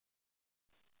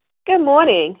Good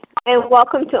morning, and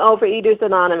welcome to Overeaters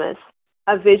Anonymous,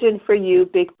 a Vision for You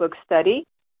Big Book study.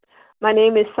 My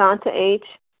name is Santa H.,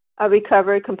 a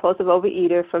recovered compulsive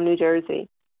overeater from New Jersey.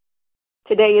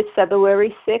 Today is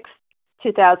February 6,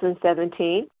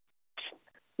 2017.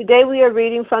 Today we are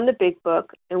reading from the Big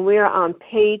Book, and we are on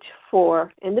page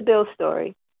 4 in the Bill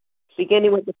story,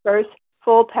 beginning with the first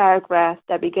full paragraph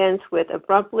that begins with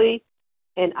abruptly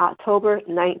in October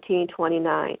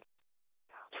 1929.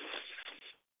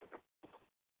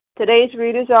 Today's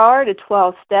readers are the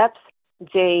 12 Steps,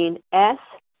 Jane S.,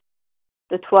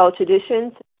 the 12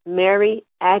 Traditions, Mary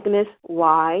Agnes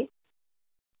Y.,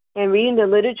 and reading the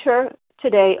literature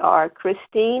today are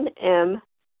Christine M.,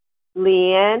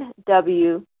 Leanne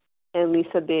W., and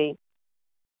Lisa B.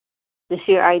 The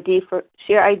share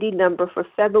ID number for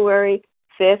February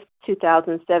 5th,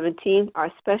 2017,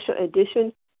 our special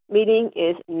edition meeting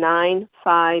is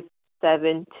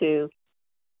 9572.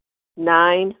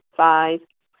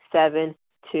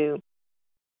 9572.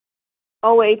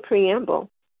 OA Preamble.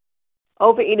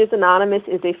 Overeaters Anonymous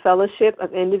is a fellowship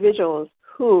of individuals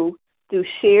who, through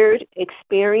shared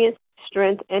experience,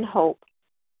 strength, and hope,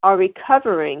 are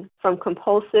recovering from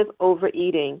compulsive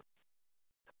overeating.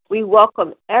 We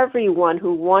welcome everyone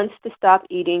who wants to stop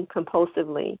eating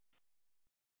compulsively.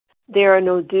 There are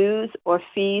no dues or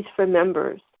fees for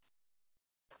members.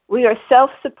 We are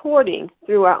self-supporting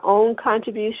through our own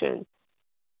contributions,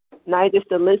 neither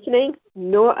soliciting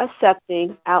nor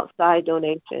accepting outside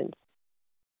donations.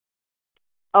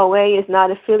 OA is not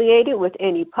affiliated with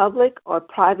any public or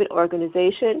private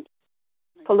organization,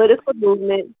 political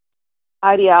movement,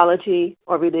 ideology,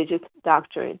 or religious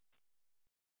doctrine.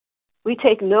 We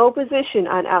take no position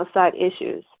on outside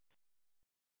issues.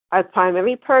 Our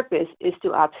primary purpose is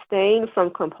to abstain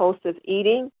from compulsive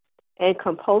eating and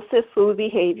compulsive food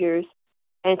behaviors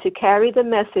and to carry the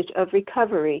message of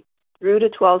recovery through the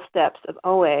 12 steps of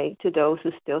OA to those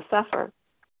who still suffer.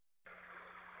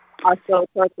 Our sole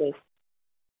purpose.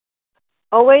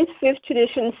 OA's fifth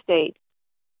tradition states,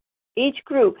 each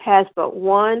group has but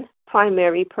one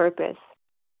primary purpose,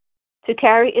 to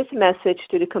carry its message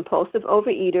to the compulsive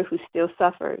overeater who still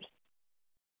suffers.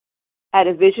 At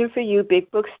a Vision for You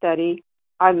Big Book study,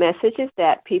 our message is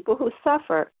that people who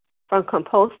suffer from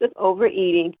compulsive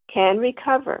overeating can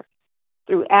recover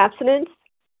through abstinence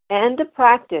and the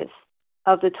practice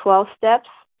of the 12 steps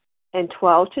and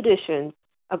 12 traditions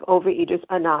of Overeaters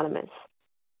Anonymous.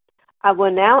 I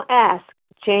will now ask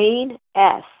Jane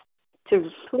S.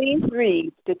 to please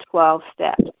read the 12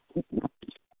 steps.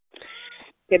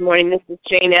 Good morning. This is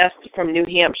Jane S. from New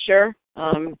Hampshire.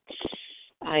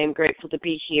 I am grateful to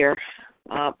be here.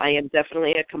 I am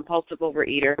definitely a compulsive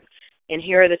overeater, and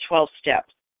here are the 12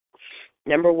 steps.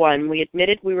 Number 1, we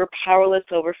admitted we were powerless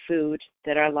over food,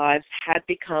 that our lives had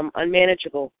become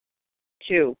unmanageable.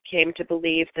 2, came to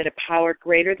believe that a power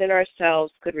greater than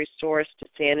ourselves could restore us to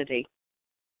sanity.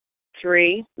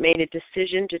 3, made a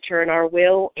decision to turn our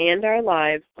will and our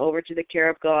lives over to the care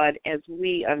of God as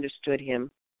we understood Him.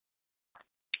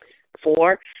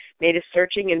 4, made a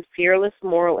searching and fearless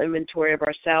moral inventory of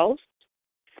ourselves.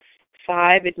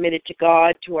 5, admitted to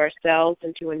God, to ourselves,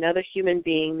 and to another human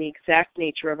being the exact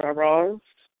nature of our wrongs.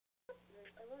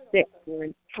 6, we're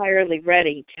entirely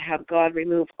ready to have God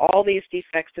remove all these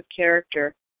defects of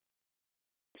character.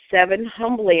 7,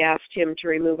 humbly asked Him to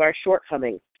remove our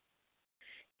shortcomings.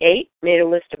 8, made a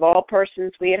list of all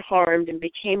persons we had harmed and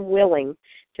became willing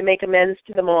to make amends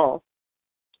to them all.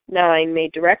 9,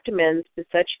 made direct amends to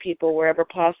such people wherever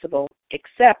possible,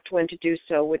 except when to do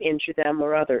so would injure them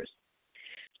or others.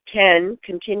 10,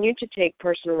 continued to take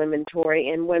personal inventory,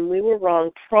 and when we were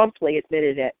wrong, promptly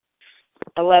admitted it.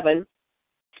 11,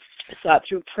 sought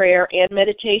through prayer and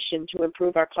meditation to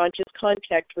improve our conscious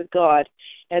contact with God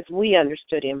as we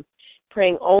understood Him,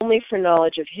 praying only for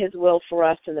knowledge of His will for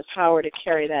us and the power to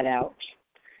carry that out.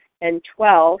 And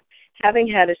 12, having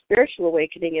had a spiritual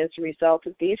awakening as a result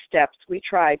of these steps, we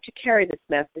tried to carry this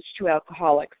message to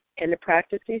alcoholics and to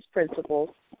practice these principles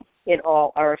in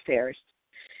all our affairs.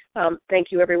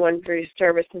 Thank you, everyone, for your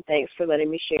service, and thanks for letting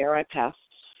me share. I pass.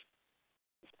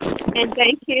 And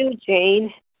thank you,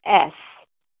 Jane S.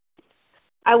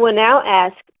 I will now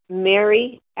ask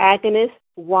Mary Agnes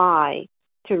Y.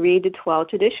 to read the 12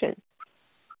 traditions.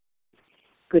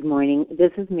 Good morning.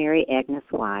 This is Mary Agnes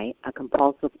Y., a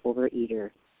compulsive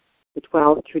overeater. The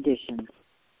 12 traditions.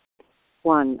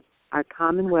 1. Our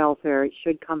common welfare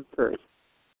should come first.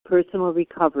 Personal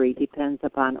recovery depends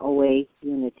upon OA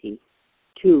unity.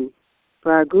 2.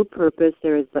 For our group purpose,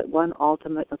 there is but one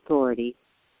ultimate authority,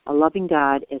 a loving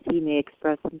God as He may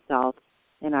express Himself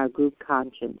in our group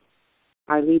conscience.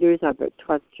 Our leaders are but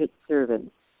trusted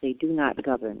servants. They do not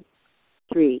govern.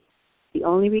 3. The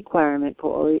only requirement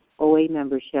for OA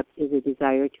membership is a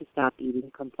desire to stop eating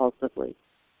compulsively.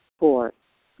 4.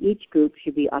 Each group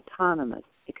should be autonomous,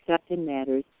 except in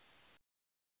matters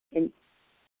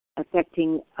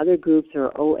affecting other groups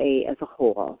or OA as a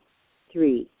whole.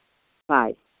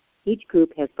 5. Each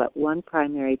group has but one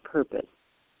primary purpose,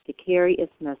 to carry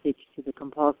its message to the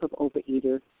compulsive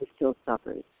overeater who still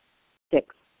suffers.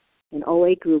 6. An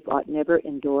OA group ought never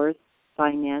endorse,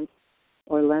 finance,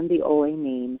 or lend the OA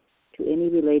name to any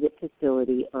related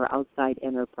facility or outside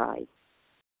enterprise,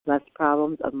 lest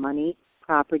problems of money,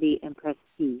 property, and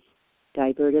prestige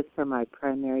divert us from our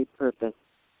primary purpose.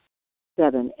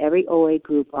 7. Every OA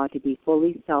group ought to be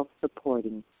fully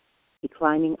self-supporting,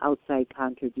 declining outside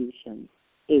contributions.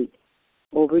 8.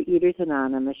 Overeaters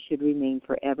Anonymous should remain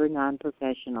forever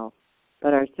non-professional,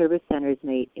 but our service centers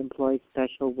may employ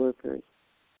special workers.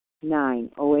 9.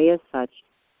 OA as such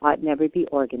ought never be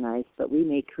organized, but we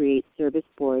may create service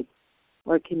boards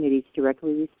or committees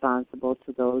directly responsible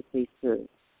to those they serve.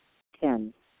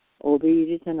 10.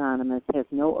 Overeaters Anonymous has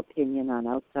no opinion on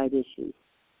outside issues.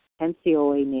 Hence, the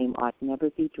OA name ought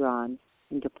never be drawn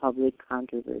into public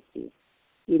controversy.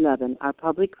 11. Our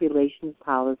public relations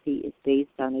policy is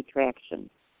based on attraction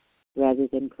rather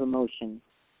than promotion.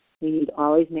 We need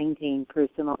always maintain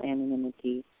personal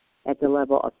anonymity at the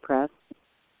level of press,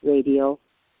 radio,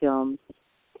 films,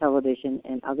 television,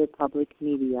 and other public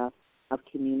media of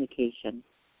communication.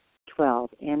 12.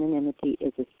 Anonymity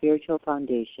is the spiritual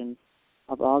foundation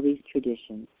of all these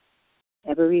traditions,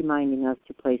 ever reminding us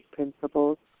to place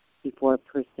principles before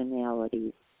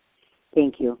personalities.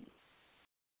 Thank you.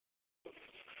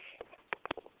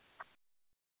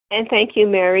 And thank you,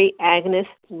 Mary Agnes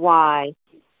Y.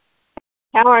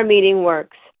 How our meeting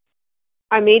works.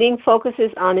 Our meeting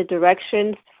focuses on the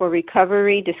directions for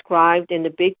recovery described in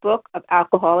the Big Book of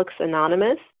Alcoholics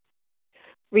Anonymous.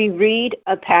 We read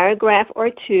a paragraph or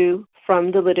two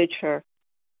from the literature,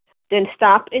 then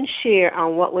stop and share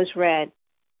on what was read.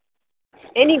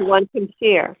 Anyone can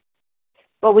share,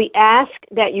 but we ask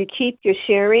that you keep your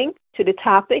sharing to the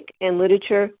topic and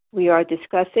literature we are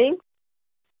discussing,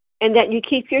 and that you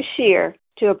keep your share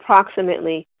to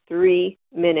approximately 3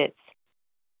 minutes.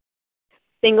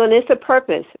 Singleness of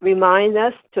purpose reminds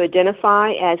us to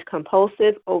identify as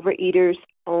compulsive overeaters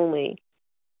only.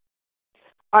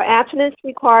 Our abstinence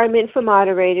requirement for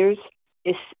moderators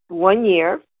is 1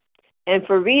 year, and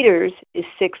for readers is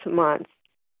 6 months.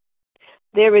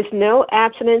 There is no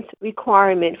abstinence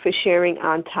requirement for sharing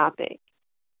on topic.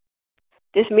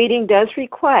 This meeting does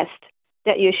request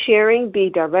that your sharing be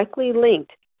directly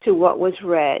linked to what was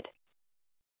read.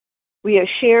 We are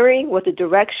sharing what the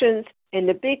directions in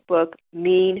the Big Book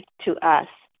mean to us.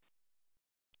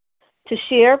 To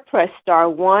share, press star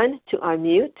 1 to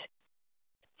unmute.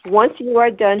 Once you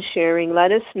are done sharing,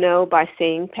 let us know by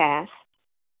saying pass.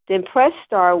 Then press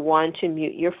star 1 to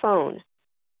mute your phone.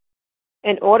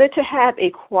 In order to have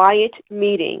a quiet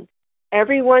meeting,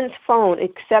 everyone's phone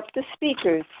except the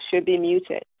speakers should be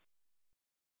muted.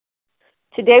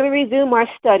 Today we resume our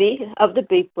study of the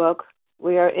Big Book.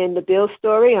 We are in the Bill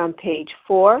story on page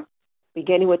 4,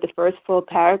 beginning with the first full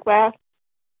paragraph.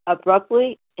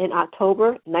 Abruptly, in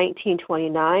October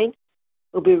 1929,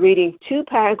 we'll be reading 2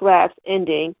 paragraphs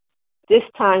ending, "This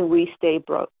time we stay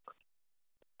broke."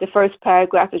 The first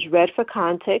paragraph is read for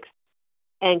context,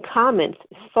 and comments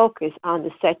focus on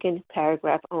the second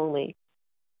paragraph only.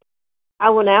 I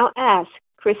will now ask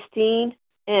Christine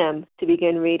M. to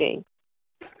begin reading.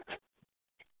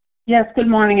 Yes, good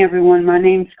morning, everyone. My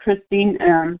name's Christine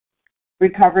M.,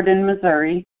 recovered in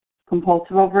Missouri,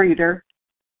 compulsive overeater.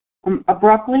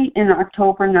 Abruptly, in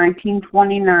October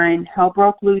 1929, hell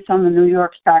broke loose on the New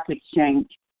York Stock Exchange.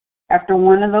 After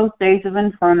one of those days of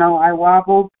inferno, I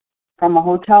wobbled from a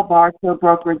hotel bar to a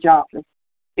brokerage office.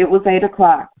 It was 8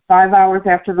 o'clock, 5 hours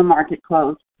after the market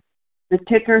closed. The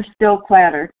ticker still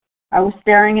clattered. I was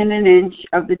staring at an inch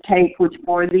of the tape which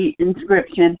bore the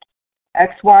inscription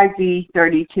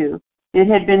XYZ32. It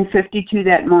had been 52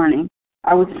 that morning.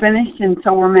 I was finished, and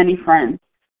so were many friends.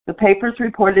 The papers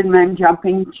reported men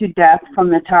jumping to death from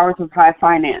the towers of high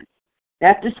finance.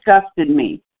 That disgusted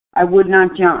me. I would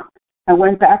not jump. I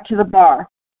went back to the bar.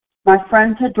 My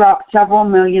friends had dropped several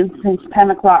million since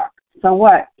 10 o'clock. So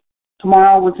what?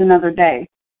 Tomorrow was another day.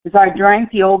 As I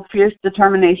drank, the old fierce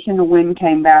determination to win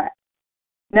came back.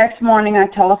 Next morning, I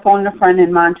telephoned a friend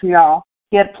in Montreal.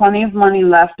 He had plenty of money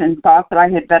left and thought that I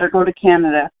had better go to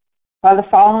Canada. By the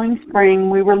following spring,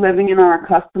 we were living in our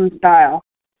accustomed style.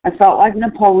 I felt like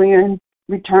Napoleon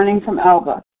returning from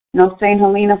Elba. No St.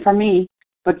 Helena for me,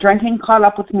 but drinking caught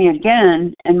up with me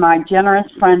again, and my generous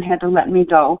friend had to let me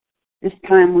go. This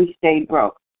time we stayed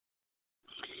broke.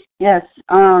 Yes,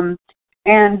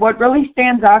 And what really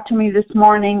stands out to me this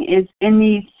morning is in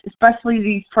these, especially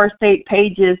these first 8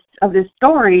 pages of this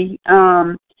story.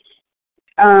 I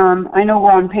know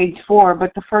we're on page 4,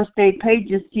 but the first 8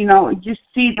 pages, you just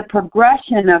see the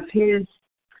progression of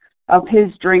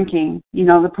his drinking,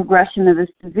 the progression of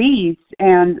this disease,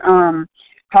 and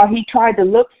how he tried to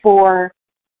look for,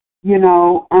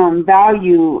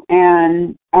 value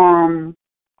and,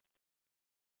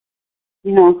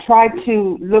 tried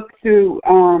to look to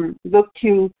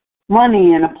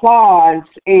money and applause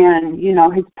and,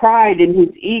 his pride and his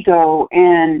ego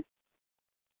and,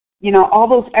 all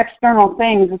those external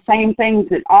things, the same things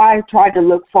that I tried to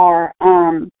look for,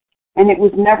 and it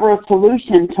was never a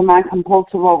solution to my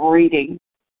compulsive overeating.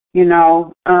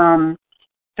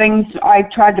 Things, I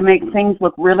tried to make things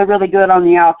look really, really good on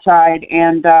the outside,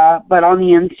 and but on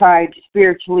the inside,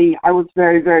 spiritually, I was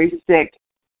very, very sick.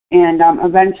 And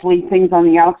eventually things on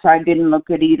the outside didn't look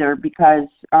good either because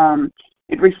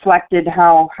it reflected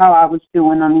how I was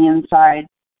doing on the inside.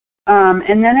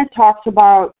 And then it talks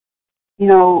about,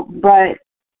 that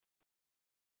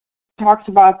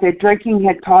drinking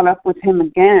had caught up with him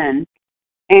again.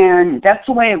 And that's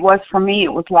the way it was for me.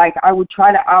 It was like I would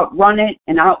try to outrun it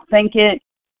and outthink it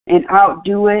and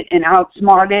outdo it and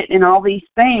outsmart it and all these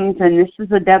things. And this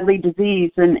is a deadly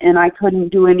disease, and I couldn't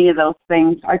do any of those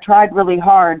things. I tried really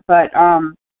hard, but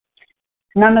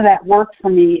none of that worked for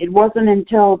me. It wasn't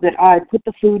until that I put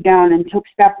the food down and took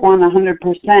step 1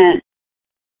 100%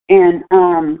 and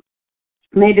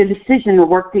made a decision to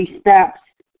work these steps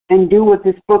and do what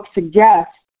this book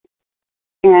suggests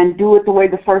and do it the way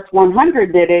the first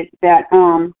 100 did it, that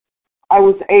I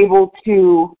was able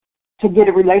to get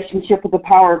a relationship with a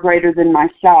power greater than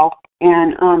myself.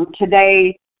 And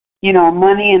today,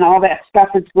 money and all that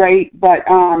stuff is great, but,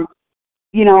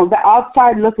 the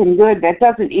outside looking good, that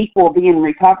doesn't equal being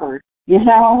recovered.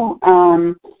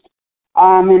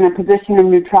 I'm in a position of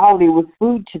neutrality with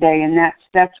food today, and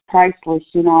that's priceless,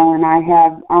 and I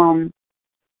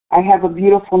have a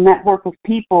beautiful network of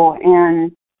people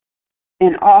and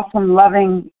an awesome,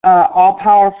 loving,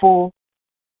 all-powerful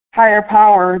higher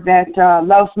power that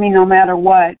loves me no matter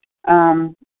what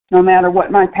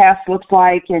my past looks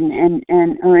like and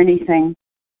or anything.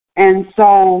 And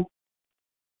so,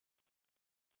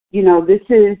 this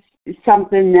is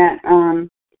something that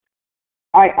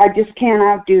I just can't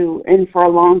outdo. And for a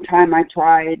long time I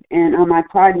tried, and my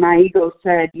pride, my ego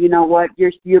said, you know what,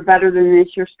 you're better than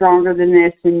this, you're stronger than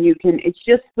this, and it's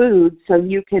just food, so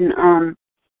you can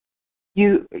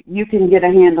you can get a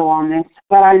handle on this.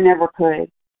 But I never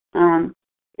could.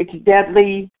 It's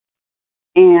deadly,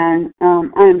 and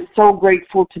I am so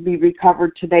grateful to be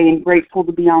recovered today and grateful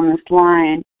to be on this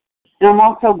line. And I'm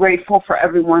also grateful for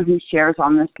everyone who shares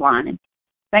on this line.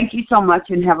 Thank you so much,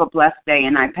 and have a blessed day,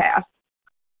 and I pass.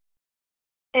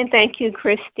 And thank you,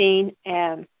 Christine.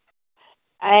 And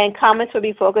comments will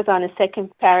be focused on the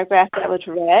second paragraph that was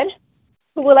read.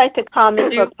 Who would like to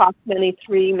comment for approximately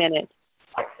 3 minutes?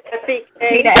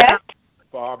 Peter F.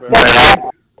 Barbara.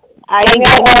 I didn't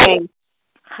get the name.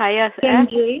 Hiya Kim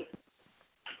G.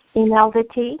 Imelda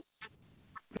T.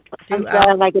 I'm sorry,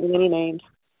 I'm not getting any names.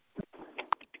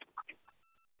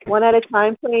 One at a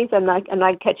time, please. I'm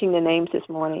not catching the names this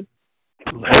morning.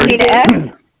 Peter F.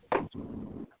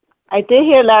 I did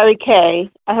hear Larry K.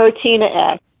 I heard Tina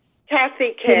F.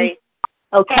 Kathy K.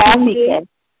 Oh, Kathy K.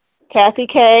 Kathy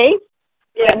K.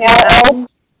 Yeah.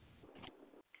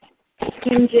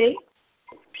 Kim G.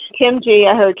 Kim G.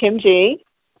 I heard Kim G.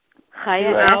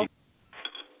 Hiya L.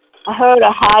 I heard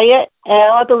a Hyatt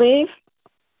L, I believe.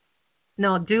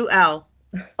 No, Do L.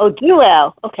 Oh, Do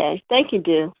L. Okay. Thank you,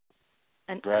 Do.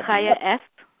 And Hiya F.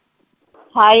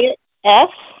 Hyatt F.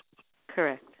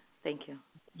 Correct. Thank you.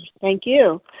 Thank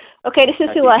you. Okay, this is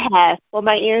who I have. Well,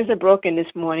 my ears are broken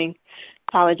this morning.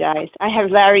 Apologize. I have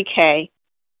Larry K.,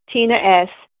 Tina S.,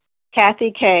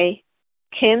 Kathy K.,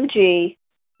 Kim G.,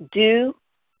 Do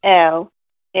L.,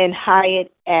 and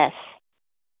Hyatt S.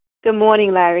 Good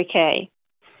morning, Larry K.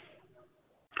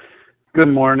 Good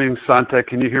morning, Santa.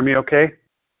 Can you hear me okay?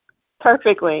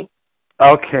 Perfectly.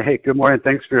 Okay. Good morning.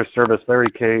 Thanks for your service.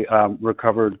 Larry K.,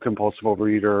 recovered compulsive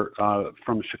overeater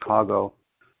from Chicago.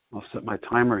 I'll set my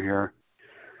timer here.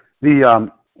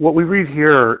 What we read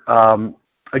here,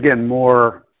 again,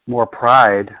 more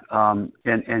pride,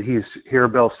 and he's here,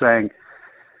 Bill, saying,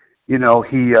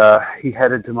 he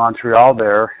headed to Montreal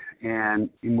there, and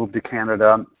he moved to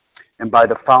Canada, and by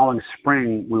the following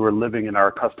spring, we were living in our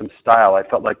accustomed style. I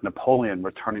felt like Napoleon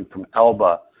returning from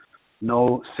Elba.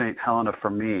 No St. Helena for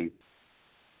me.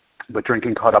 But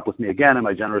drinking caught up with me again, and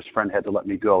my generous friend had to let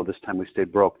me go. This time we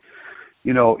stayed broke.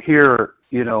 Here,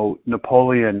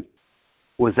 Napoleon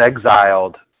was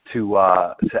exiled to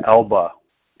Elba,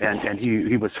 and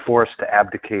he was forced to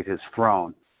abdicate his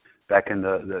throne back in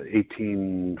the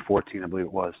 1814, I believe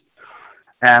it was,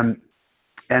 and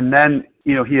then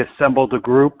he assembled a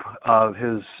group of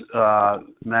his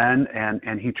men,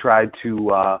 and he tried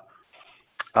to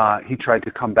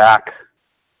come back.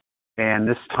 And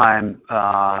this time,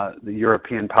 the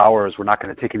European powers were not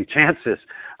going to take any chances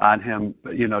on him,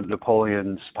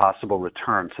 Napoleon's possible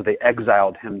return. So they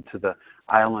exiled him to the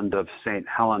island of St.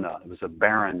 Helena. It was a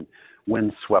barren,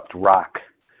 windswept rock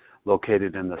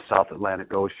located in the South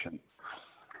Atlantic Ocean.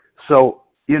 So,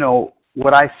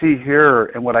 what I see here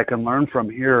and what I can learn from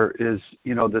here is,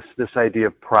 this idea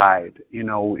of pride.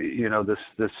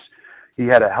 This. He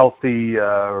had a healthy,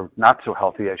 not so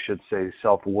healthy, I should say,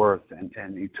 self-worth,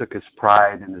 and he took his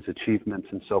pride in his achievements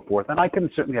and so forth. And I can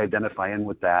certainly identify in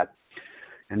with that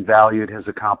and valued his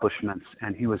accomplishments,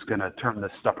 and he was going to turn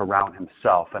this stuff around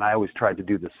himself. And I always tried to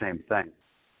do the same thing.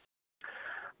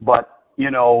 But,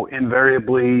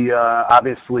 invariably,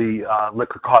 obviously,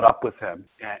 liquor caught up with him,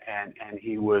 and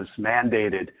he was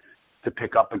mandated to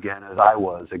pick up again, as I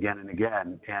was, again and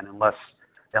again. And unless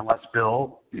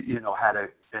Bill, had an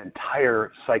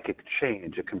entire psychic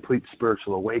change, a complete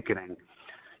spiritual awakening,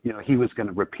 he was going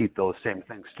to repeat those same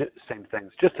things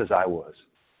just as I was.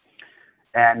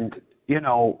 And,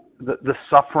 the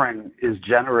suffering is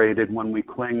generated when we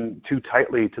cling too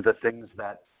tightly to the things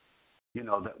that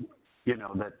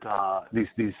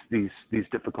these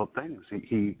difficult things.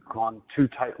 He clung too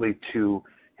tightly to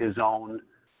his own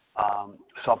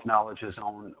self-knowledge, his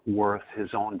own worth,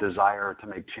 his own desire to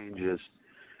make changes.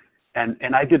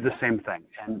 And I did the same thing.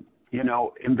 And,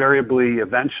 invariably,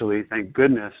 eventually, thank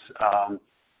goodness,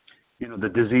 the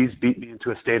disease beat me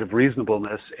into a state of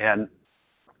reasonableness. And,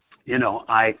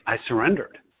 I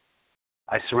surrendered.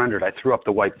 I threw up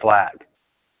the white flag.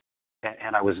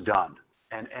 And I was done.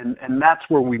 And that's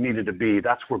where we needed to be.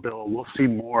 That's where we'll see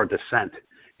more descent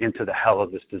into the hell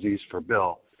of this disease for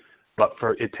Bill. But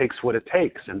it takes what it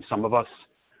takes. And some of us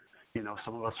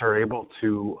are able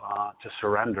to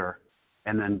surrender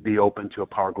and then be open to a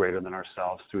power greater than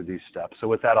ourselves through these steps. So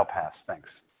with that, I'll pass. Thanks.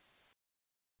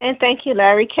 And thank you,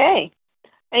 Larry K.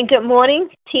 And good morning,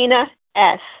 Tina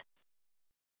S.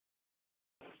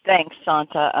 Thanks,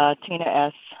 Santa. Tina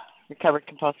S., recovered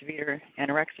compulsive eater,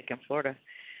 anorexic in Florida.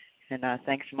 And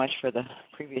thanks so much for the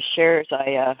previous shares.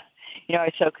 I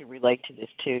so could relate to this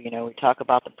too. We talk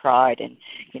about the pride, and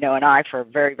and I, for a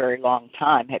very, very long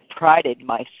time, had prided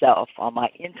myself on my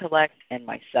intellect and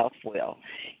my self-will.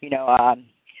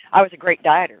 I was a great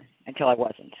dieter until I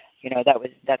wasn't.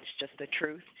 That's just the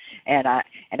truth. And I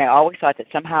always thought that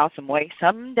somehow, some way,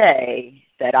 someday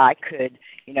that I could,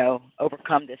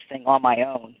 overcome this thing on my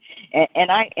own.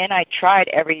 And I tried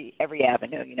every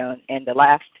avenue, and the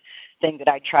last thing that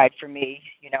I tried for me,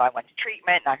 I went to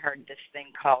treatment, and I heard this thing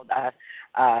called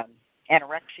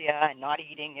anorexia and not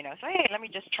eating, so hey, let me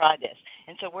just try this.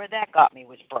 And so where that got me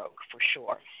was broke, for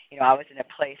sure. I was in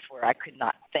a place where I could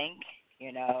not think,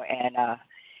 and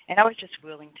I was just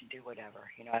willing to do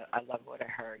whatever. I loved what I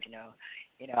heard.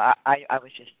 I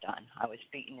was just done. I was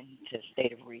beaten into a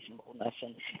state of reasonableness,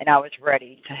 and I was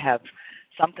ready to have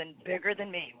something bigger than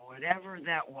me, whatever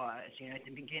that was. At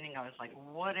the beginning, I was like,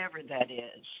 whatever that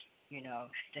is,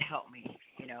 to help me,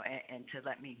 and to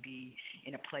let me be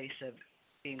in a place of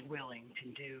being willing to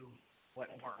do what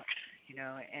worked,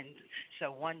 And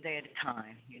so one day at a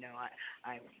time,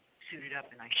 I suited up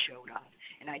and I showed up,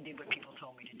 and I did what people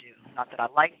told me to do. Not that I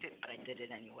liked it, but I did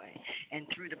it anyway. And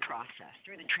through the process,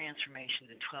 through the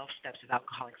transformation, the 12 steps of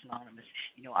Alcoholics Anonymous,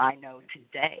 I know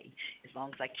today, as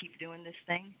long as I keep doing this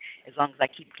thing, as long as I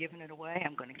keep giving it away,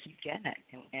 I'm going to keep getting it.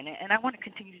 And I want to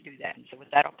continue to do that. And so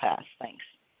with that, I'll pass. Thanks.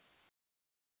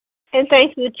 And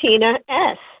thank you, Tina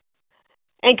S.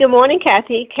 And good morning,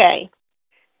 Kathy K.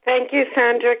 Thank you,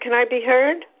 Sandra. Can I be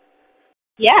heard?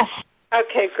 Yes.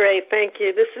 Okay, great. Thank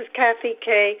you. This is Kathy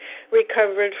K.,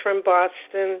 recovered from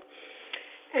Boston.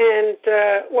 And,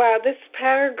 wow, this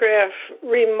paragraph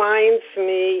reminds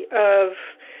me of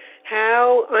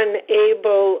how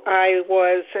unable I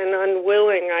was and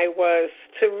unwilling I was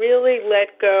to really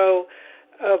let go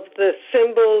of the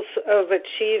symbols of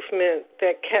achievement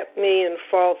that kept me in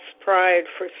false pride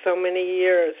for so many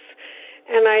years.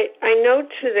 And I know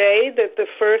today that the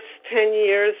first 10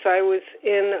 years I was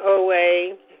in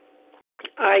OA,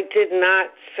 I did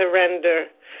not surrender.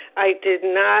 I did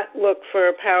not look for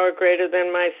a power greater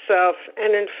than myself.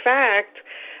 And in fact,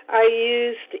 I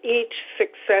used each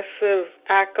successive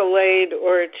accolade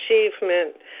or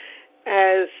achievement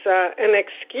as an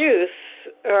excuse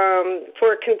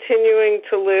for continuing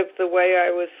to live the way I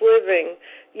was living,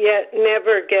 yet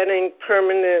never getting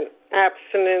permanent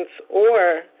abstinence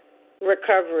or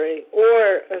recovery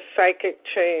or a psychic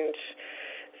change.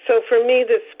 So for me,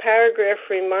 this paragraph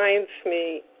reminds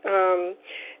me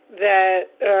that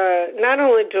not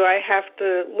only do I have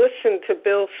to listen to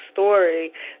Bill's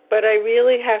story, but I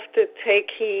really have to take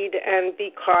heed and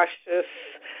be cautious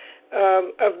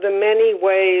of the many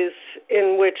ways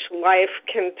in which life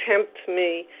can tempt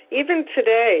me. Even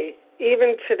today,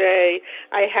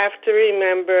 I have to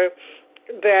remember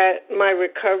that my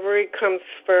recovery comes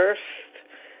first,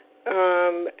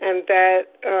 and that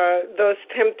those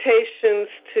temptations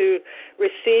to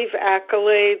receive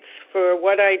accolades for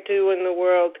what I do in the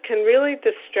world can really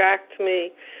distract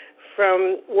me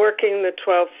from working the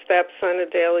 12 steps on a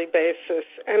daily basis.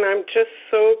 And I'm just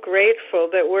so grateful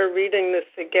that we're reading this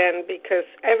again, because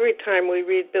every time we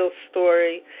read Bill's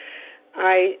story,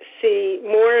 I see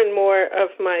more and more of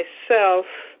myself,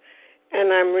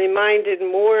 and I'm reminded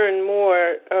more and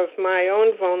more of my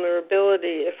own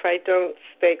vulnerability if I don't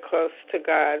stay close to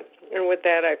God. And with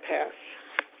that, I pass.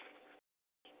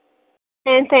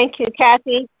 And thank you,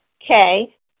 Kathy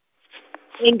K.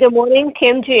 And good morning,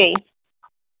 Kim G.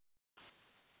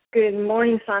 Good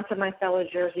morning, Santa, my fellow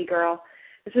Jersey girl.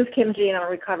 This is Kim G, and I'm a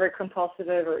recovered compulsive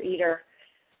overeater.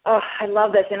 Oh, I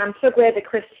love this, and I'm so glad that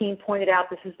Christine pointed out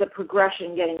this is the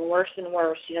progression getting worse and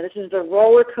worse. You know, this is the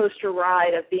roller coaster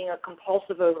ride of being a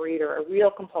compulsive overeater, a real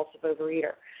compulsive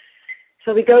overeater.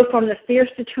 So we go from the fierce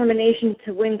determination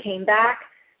to win came back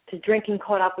to drinking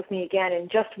caught up with me again in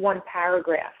just one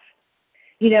paragraph.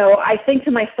 You know, I think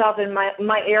to myself, in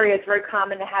my area, it's very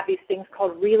common to have these things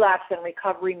called relapse and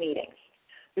recovery meetings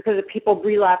because of people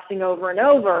relapsing over and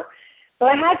over. But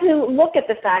I had to look at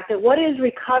the fact that what is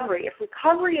recovery? If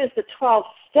recovery is the 12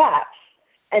 steps,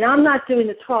 and I'm not doing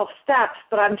the 12 steps,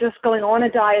 but I'm just going on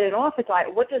a diet and off a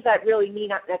diet, what does that really mean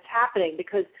that's happening?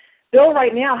 Because Bill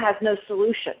right now has no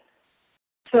solution.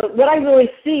 So what I really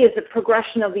see is the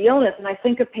progression of the illness, and I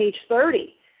think of page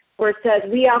 30, where it says,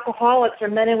 we alcoholics are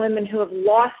men and women who have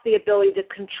lost the ability to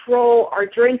control our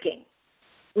drinking.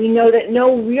 We know that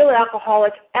no real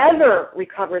alcoholic ever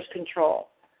recovers control.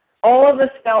 All of us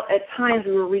felt at times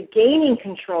we were regaining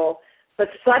control, but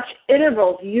such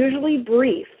intervals, usually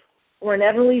brief, were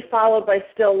inevitably followed by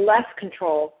still less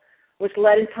control, which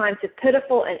led in time to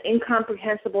pitiful and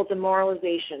incomprehensible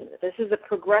demoralization. This is a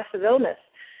progressive illness.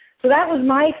 So that was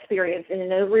my experience in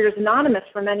Overeaters Anonymous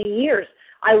for many years.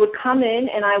 I would come in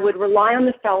and I would rely on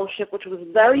the fellowship, which was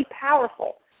very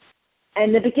powerful. And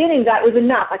in the beginning, that was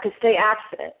enough. I could stay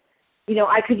abstinent. You know,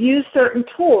 I could use certain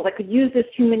tools. I could use this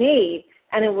human aid,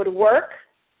 and it would work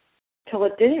till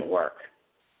it didn't work.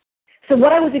 So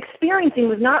what I was experiencing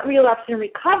was not relapse and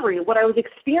recovery. What I was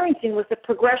experiencing was the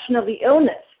progression of the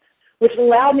illness, which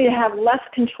allowed me to have less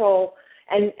control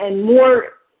and more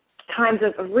times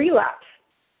of relapse.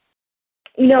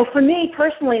 You know, for me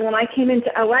personally, when I came into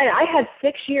OA, I had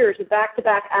 6 years of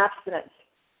back-to-back abstinence.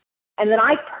 And then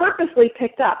I purposely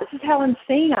picked up. This is how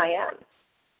insane I am.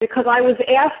 Because I was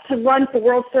asked to run for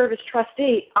World Service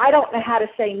Trustee, I don't know how to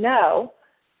say no.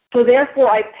 So therefore,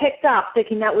 I picked up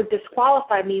thinking that would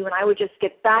disqualify me when I would just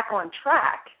get back on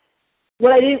track.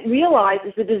 What I didn't realize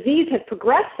is the disease had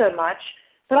progressed so much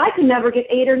that I could never get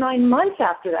 8 or 9 months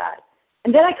after that.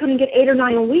 And then I couldn't get 8 or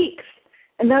 9 weeks.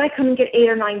 And then I couldn't get 8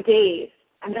 or 9 days.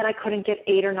 And then I couldn't get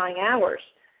 8 or 9 hours.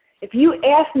 If you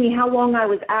asked me how long I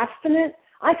was abstinent,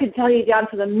 I could tell you down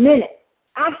to the minute,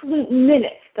 absolute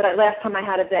minute, that last time I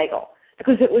had a bagel,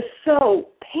 because it was so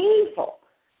painful.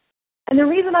 And the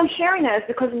reason I'm sharing that is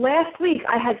because last week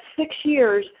I had 6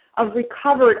 years of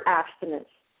recovered abstinence.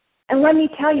 And let me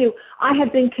tell you, I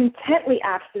have been contently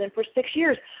abstinent for 6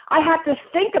 years. I have to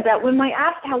think about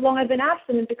how long I've been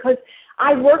abstinent, because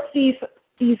I worked these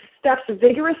steps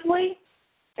vigorously,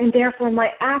 and therefore my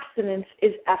abstinence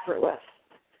is effortless.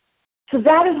 So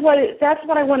that's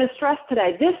what I want to stress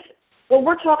today. What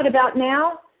we're talking about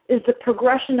now is the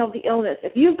progression of the illness.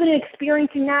 If you've been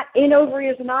experiencing that in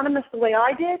Overeaters Anonymous the way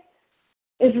I did,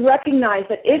 is recognize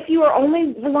that if you are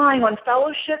only relying on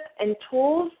fellowship and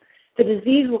tools, the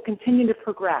disease will continue to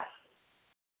progress.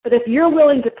 But if you're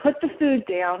willing to put the food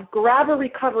down, grab a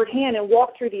recovered hand, and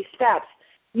walk through these steps,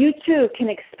 you too can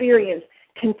experience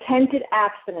contented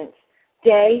abstinence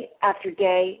day after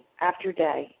day after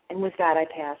day. And with that, I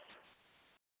pass.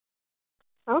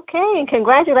 Okay, and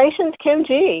congratulations, Kim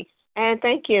G. And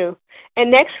thank you.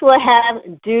 And next we'll have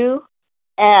Do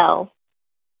L.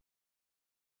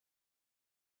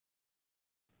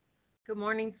 Good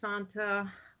morning,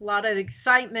 Santa. A lot of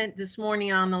excitement this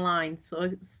morning on the line, so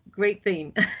it's a great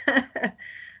theme.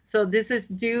 So this is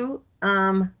Do,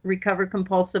 recovered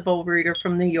compulsive overeater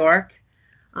from New York.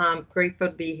 Grateful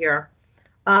to be here.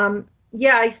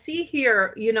 yeah, I see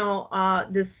here,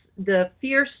 this the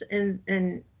fierce and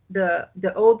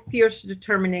the old fierce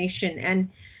determination. And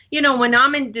when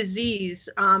I'm in disease,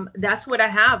 that's what I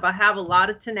have. I have a lot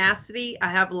of tenacity.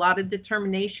 I have a lot of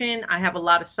determination. I have a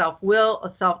lot of self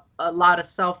will, a lot of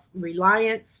self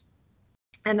reliance,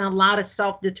 and a lot of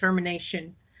self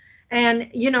determination.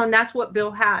 And and that's what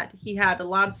Bill had. He had a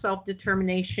lot of self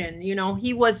determination.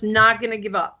 He was not going to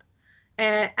give up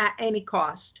at any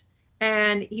cost.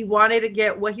 And he wanted to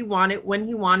get what he wanted, when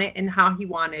he wanted, and how he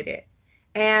wanted it.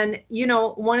 And,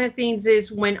 one of the things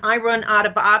is when I run out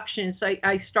of options,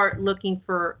 I start looking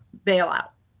for bailout.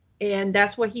 And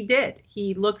that's what he did.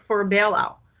 He looked for a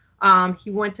bailout.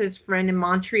 He went to his friend in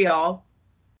Montreal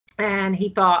and he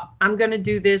thought, I'm going to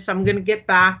do this. I'm going to get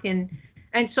back. And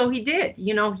so he did.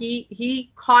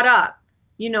 He caught up,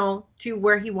 to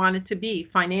where he wanted to be,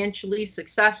 financially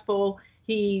successful.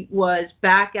 He was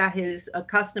back at his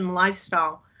accustomed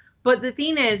lifestyle. But the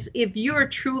thing is, if you're a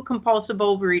true compulsive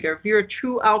overeater, if you're a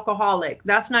true alcoholic,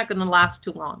 that's not going to last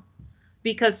too long,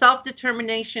 because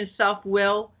self-determination,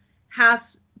 self-will has,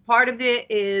 part of it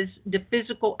is the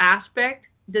physical aspect.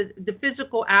 The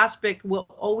physical aspect will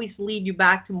always lead you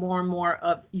back to more and more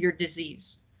of your disease.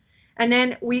 And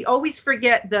then we always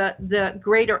forget the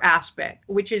greater aspect,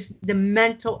 which is the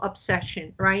mental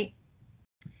obsession, right?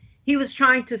 He was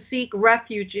trying to seek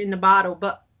refuge in the bottle,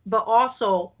 but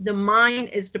also the mind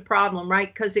is the problem,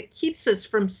 right? Because it keeps us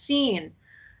from seeing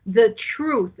the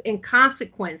truth and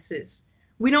consequences.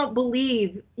 We don't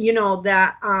believe,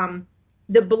 that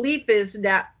the belief is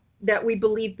that we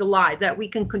believe the lie, that we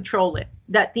can control it,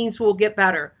 that things will get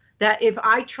better, that if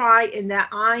I try and that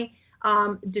I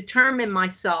determine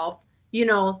myself,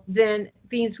 then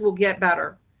things will get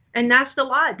better. And that's the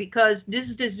lie, because this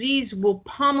disease will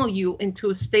pummel you into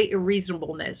a state of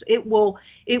reasonableness. It will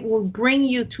bring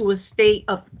you to a state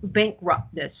of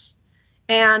bankruptness.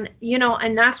 And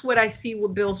and that's what I see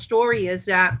with Bill's story, is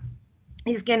that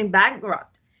he's getting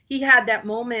bankrupt. He had that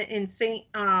moment in Saint,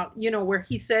 where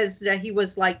he says that he was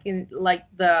like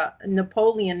the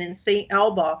Napoleon in Saint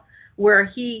Elba, where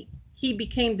he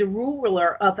became the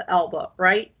ruler of Elba,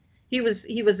 right? He was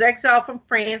exiled from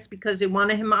France because they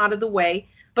wanted him out of the way.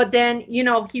 But then,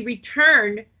 he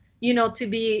returned, to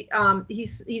be,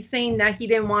 he's saying that he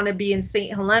didn't want to be in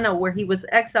St. Helena, where he was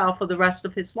exiled for the rest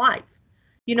of his life.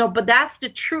 But that's the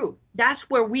truth. That's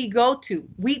where we go to.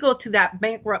 We go to that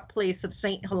bankrupt place of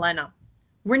St. Helena.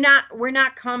 We're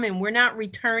not coming. We're not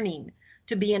returning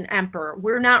to be an emperor.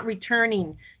 We're not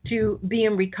returning to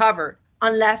being recovered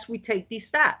unless we take these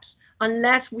steps,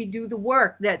 unless we do the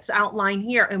work that's outlined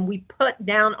here and we put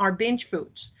down our binge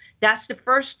foods. That's the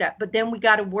first step. But then we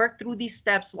got to work through these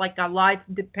steps like our life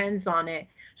depends on it,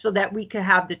 so that we can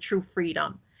have the true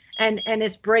freedom. And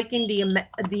it's breaking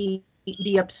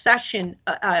the obsession,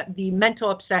 the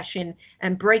mental obsession,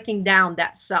 and breaking down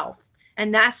that self.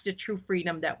 And that's the true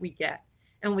freedom that we get.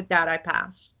 And with that, I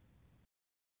pass.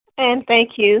 And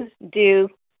thank you, Do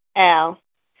Al.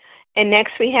 And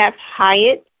next we have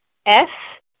Hyatt S.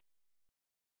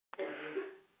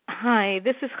 Hi,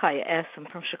 this is Hyatt S. I'm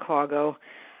from Chicago.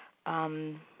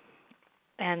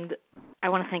 And I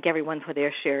want to thank everyone for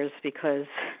their shares, because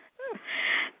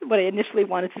what I initially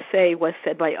wanted to say was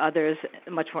said by others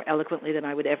much more eloquently than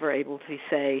I would ever able to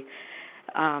say.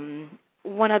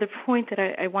 One other point that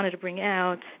I wanted to bring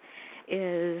out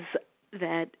is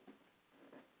that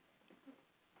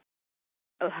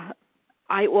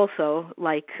I also,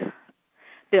 like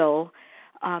Bill,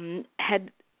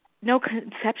 had no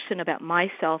conception about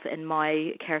myself and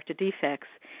my character defects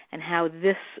and how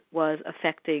this was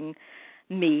affecting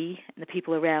me and the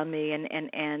people around me,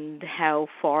 and how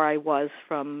far I was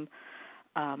from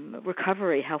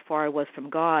recovery, how far I was from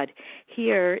God.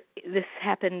 Here, this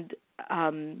happened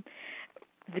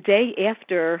the day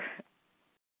after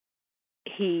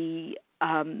he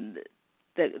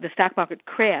the stock market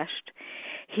crashed.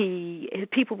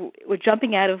 People were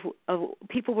jumping out of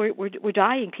people were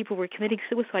dying. People were committing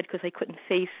suicide because they couldn't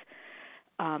face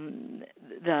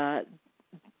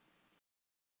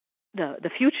the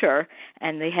future,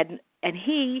 and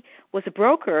he was a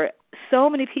broker. So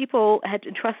many people had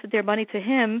entrusted their money to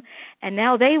him, and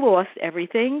now they lost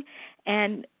everything.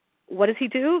 And what does he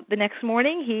do? The next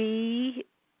morning, he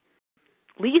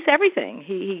leaves everything.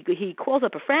 He calls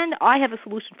up a friend. I have a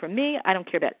solution for me. I don't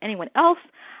care about anyone else.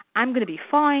 I'm going to be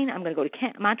fine. I'm going to go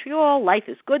to Montreal. Life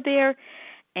is good there.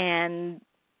 And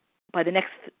by the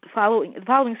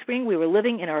following spring, we were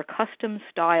living in our custom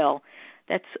style.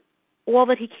 That's all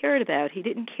that he cared about. He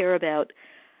didn't care about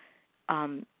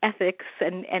ethics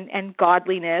and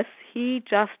godliness. He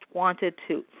just wanted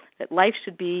that life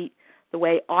should be the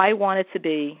way I want it to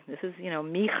be. This is,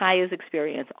 me, Chaya's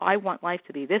experience. I want life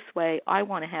to be this way. I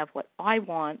want to have what I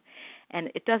want,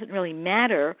 and it doesn't really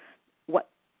matter what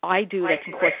I do that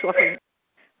can cause suffering.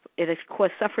 It has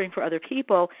caused suffering for other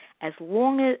people, as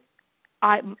long as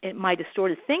my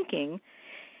distorted thinking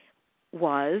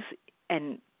was,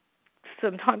 and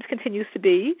sometimes continues to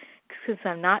be, because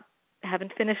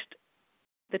haven't finished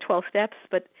the 12 steps,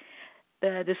 but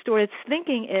the distorted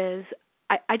thinking is,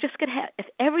 I just could have, if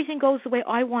everything goes the way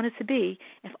I want it to be,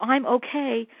 if I'm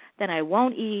okay, then I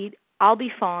won't eat, I'll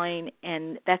be fine,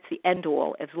 and that's the end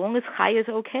all. As long as Chai is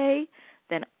okay,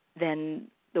 then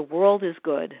the world is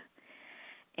good.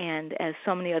 And as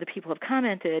so many other people have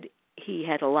commented, he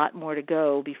had a lot more to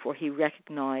go before he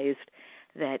recognized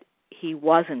that he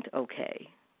wasn't okay.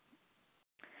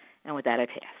 And with that, I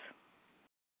pass.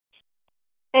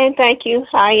 And thank you,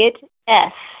 Hyatt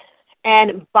S.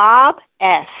 And Bob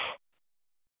S.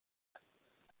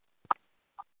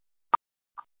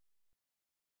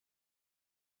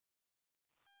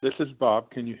 This is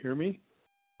Bob. Can you hear me?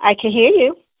 I can hear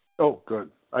you. Oh, good.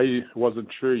 I wasn't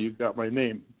sure you got my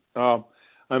name.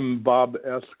 I'm Bob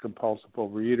S., compulsive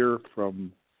overeater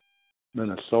from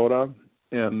Minnesota,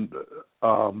 and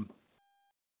I'm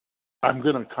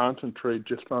going to concentrate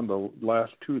just on the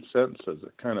last two sentences.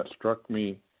 It kind of struck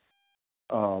me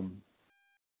how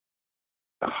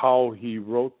he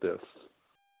wrote this,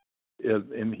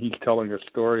 and he's telling a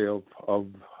story of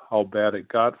how bad it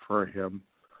got for him.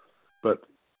 But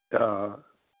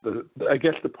I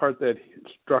guess the part that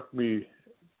struck me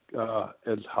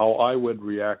as how I would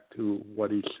react to what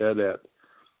he said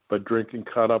but drinking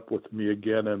caught up with me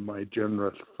again, and my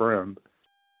generous friend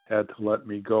had to let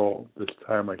me go. This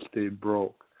time I stayed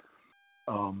broke.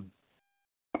 To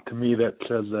me, that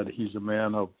says that he's a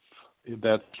man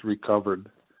that's recovered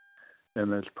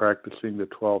and is practicing the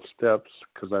 12 steps,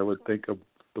 because I would think of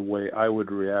the way I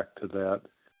would react to that.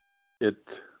 It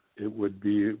would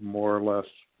be more or less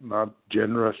not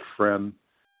generous friend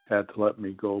had to let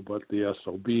me go, but the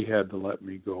SOB had to let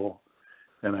me go,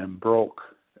 and I'm broke.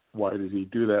 Why did he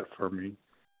do that for me?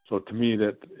 So to me,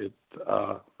 that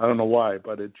I don't know why,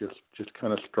 but it just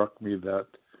kind of struck me that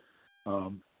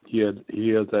he has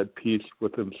that peace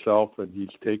with himself, and he's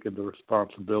taken the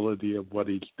responsibility of what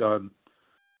he's done,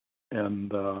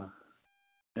 and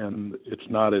it's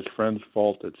not his friend's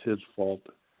fault; it's his fault,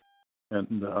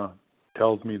 and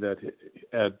tells me that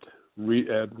at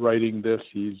writing this,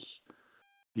 he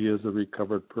is a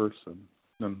recovered person.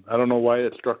 And I don't know why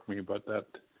it struck me, but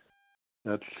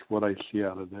that's what I see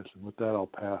out of this. And with that, I'll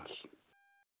pass.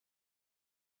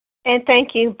 And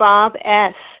thank you, Bob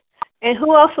S. And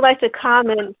who else would like to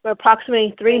comment for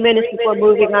approximately 3 minutes before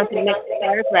moving on to the next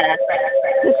paragraph?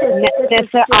 This is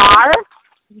Nessa R.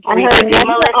 I heard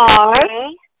Nessa R.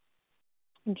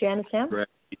 Janice M.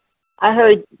 I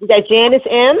heard, is that Janice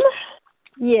M?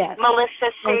 Yes.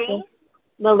 Melissa C. Okay.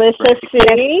 Melissa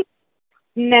C.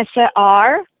 Nessa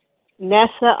R.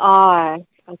 Nessa R.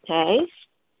 Okay.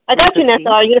 I got you, Nessa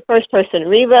R. You're the first person.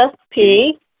 Reva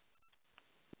P.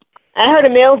 I heard a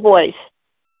male voice.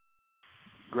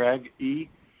 Greg E.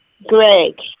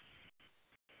 Greg.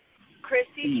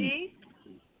 Chrissy G.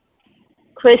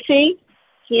 Chrissy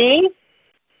G.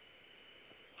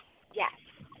 Yes.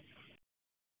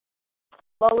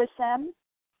 Lois M.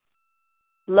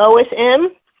 Lois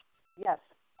M. Yes.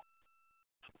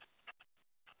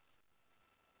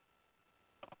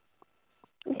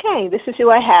 Okay, this is who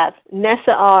I have.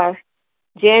 Nessa R.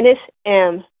 Janice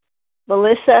M.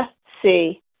 Melissa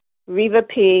C. Reva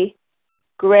P.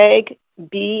 Greg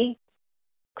B.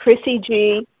 Chrissy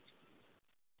G.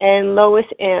 and Lois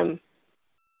M.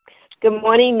 Good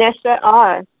morning, Nessa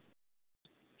R.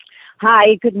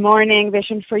 Hi, good morning.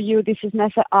 Vision for You. This is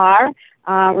Nessa R.,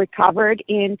 recovered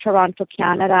in Toronto,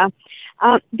 Canada.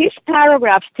 These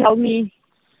paragraphs tell me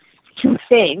two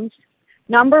things.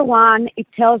 Number one, it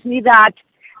tells me that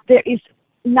there is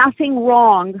nothing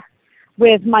wrong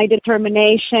with my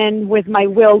determination, with my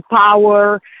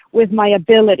willpower, with my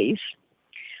abilities.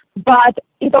 But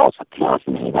it also tells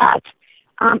me that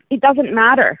it doesn't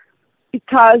matter,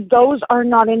 because those are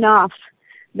not enough.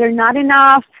 They're not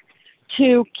enough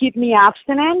to keep me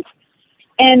abstinent,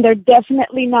 and they're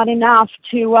definitely not enough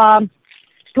to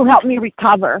help me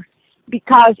recover.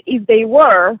 Because if they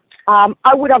were,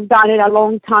 I would have done it a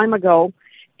long time ago,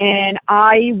 and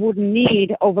I wouldn't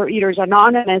need Overeaters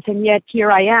Anonymous, and yet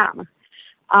here I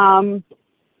am.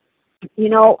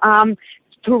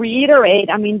 To reiterate,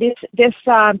 I mean, this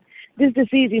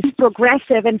disease is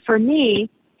progressive, and for me,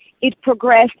 it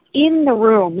progressed in the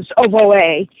rooms of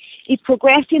OA. It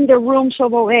progressed in the rooms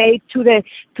of OA to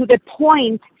the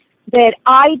point that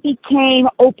I became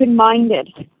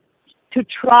open-minded. to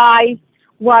try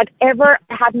whatever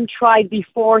I hadn't tried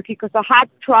before, because I had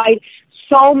tried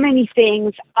so many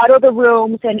things out of the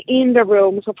rooms and in the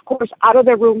rooms. Of course, out of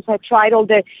the rooms, I tried all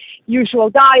the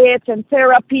usual diets and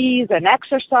therapies and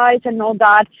exercise and all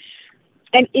that.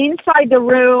 And inside the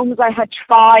rooms, I had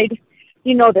tried,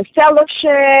 the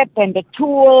fellowship and the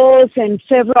tools and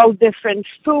several different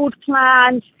food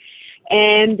plans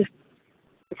and,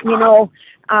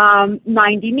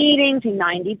 90 meetings in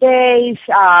 90 days,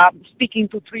 speaking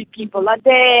to 3 people a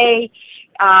day,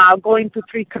 going to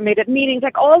 3 committed meetings,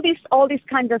 like all these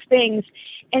kinds of things,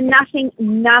 and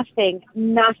nothing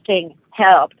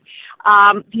helped.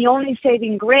 The only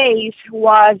saving grace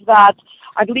was that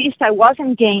at least I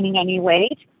wasn't gaining any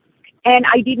weight, and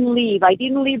I didn't leave. I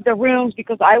didn't leave the rooms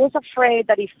because I was afraid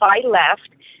that if I left,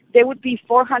 there would be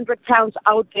 400 pounds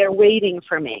out there waiting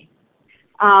for me.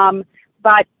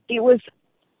 But it was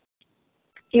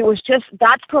just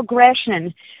that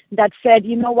progression that said,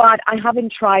 you know what, I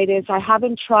haven't tried this. I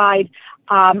haven't tried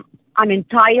an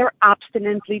entire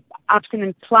abstinent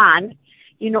plan,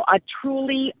 a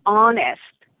truly honest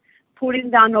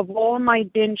putting down of all my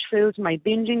binge foods, my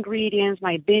binge ingredients,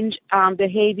 my binge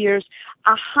behaviors,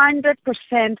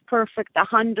 100% perfect,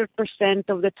 100%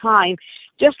 of the time.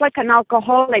 Just like an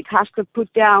alcoholic has to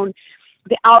put down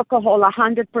the alcohol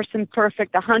 100%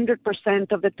 perfect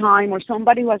 100% of the time, or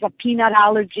somebody who has a peanut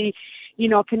allergy,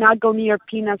 cannot go near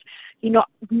peanuts.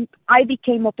 I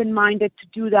became open-minded to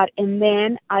do that, and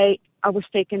then I was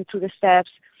taken through the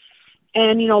steps,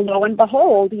 and lo and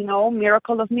behold,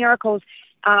 miracle of miracles,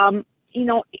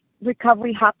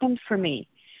 recovery happened for me.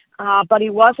 But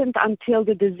it wasn't until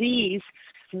the disease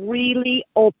really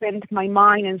opened my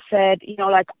mind and said,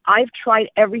 I've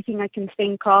tried everything I can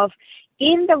think of,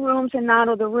 in the rooms and out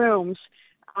of the rooms.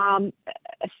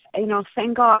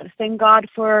 Thank God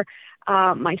for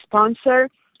my sponsor.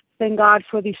 Thank God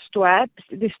for these 12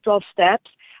 steps,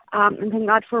 and thank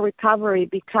God for recovery,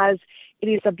 because it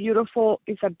is a beautiful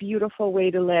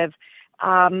way to live,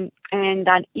 and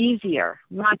an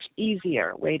much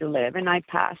easier way to live. And I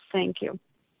pass. Thank you.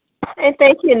 And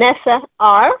thank you, Nessa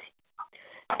R.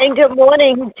 And good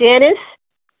morning, Janice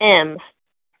M.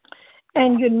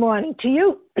 And good morning to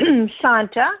you,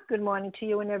 Santa. Good morning to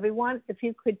you and everyone. If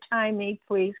you could time me,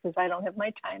 please, because I don't have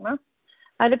my timer.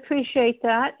 I'd appreciate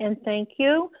that, and thank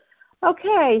you.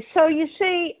 Okay, so you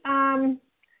see,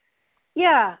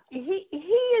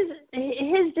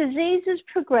 his disease is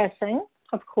progressing,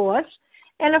 of course,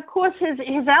 and of course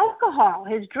his alcohol,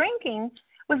 his drinking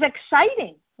was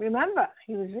exciting. Remember,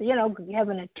 he was,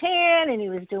 having a tan, and he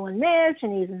was doing this,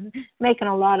 and he was making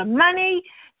a lot of money.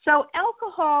 So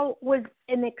alcohol was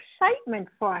an excitement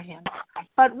for him.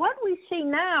 But what we see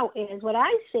now is, what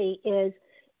I see is,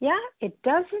 it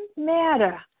doesn't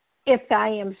matter if I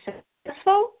am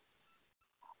successful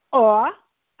or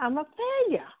I'm a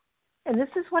failure. And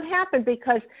this is what happened,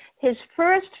 because his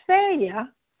first failure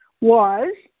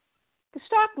was the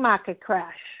stock market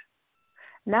crash.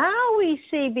 Now we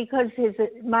see, because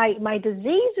my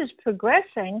disease is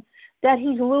progressing, that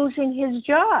he's losing his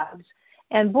jobs.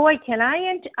 And boy, can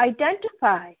I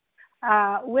identify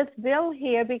with Bill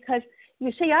here, because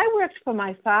you see, I worked for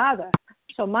my father,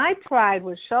 so my pride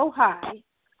was so high,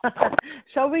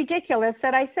 so ridiculous,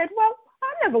 that I said, well,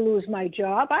 I'll never lose my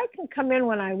job. I can come in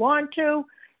when I want to.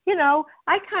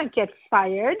 I can't get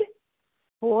fired.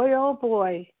 Boy, oh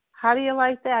boy, how do you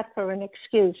like that for an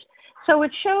excuse? So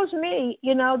it shows me,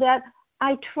 that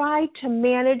I try to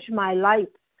manage my life.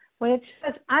 When it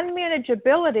says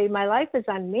unmanageability, my life is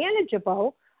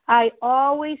unmanageable, I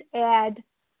always add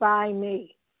by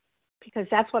me, because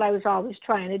that's what I was always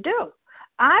trying to do.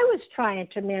 I was trying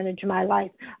to manage my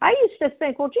life. I used to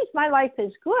think, well, geez, my life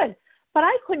is good, but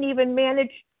I couldn't even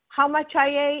manage how much I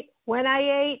ate, when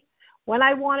I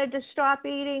wanted to stop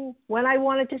eating, when I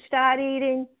wanted to start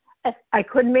eating. I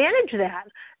couldn't manage that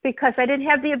because I didn't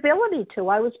have the ability to.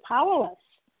 I was powerless,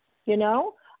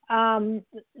 that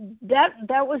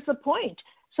was the point.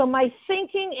 So my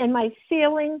thinking and my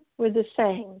feeling were the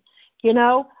same,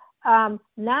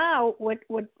 Now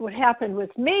what happened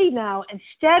with me now,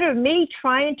 instead of me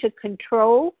trying to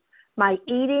control my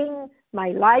eating, my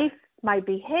life, my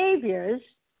behaviors,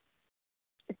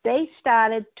 they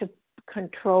started to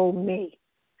control me.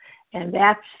 And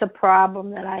that's the problem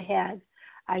that I had.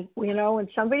 When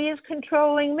somebody is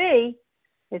controlling me,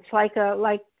 it's like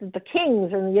the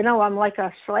kings, and I'm like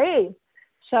a slave.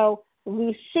 So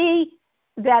we see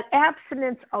that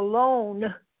abstinence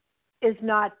alone is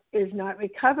not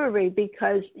recovery,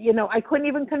 because I couldn't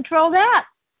even control that.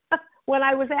 When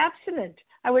I was abstinent,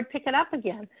 I would pick it up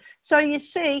again. So you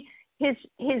see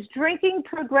his drinking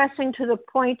progressing to the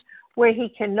point where he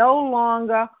can no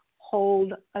longer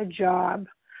hold a job.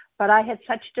 But I had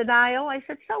such denial. I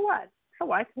said, so what?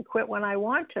 So I can quit when I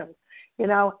want to,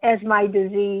 as my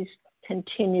disease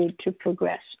continued to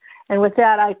progress. And with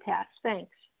that, I pass.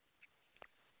 Thanks.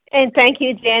 And thank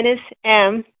you, Janice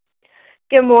M.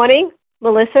 Good morning,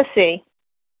 Melissa C.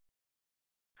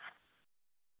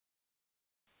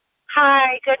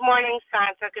 Hi, good morning,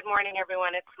 Santa. Good morning,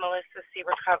 everyone. It's Melissa C.,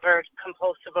 recovered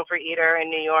compulsive overeater in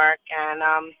New York. And,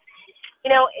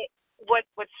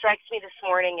 what strikes me this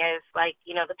morning is,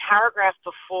 the paragraph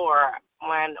before,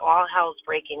 when all hell's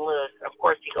breaking loose, of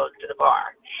course he goes to the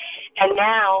bar. And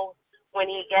now, when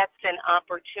he gets an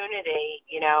opportunity,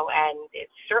 and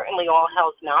it's certainly all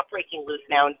hell's not breaking loose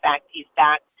now. In fact, he's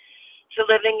back to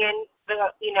living in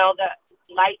the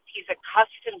life he's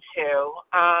accustomed to.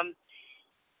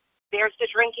 There's the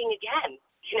drinking again,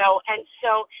 and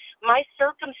so my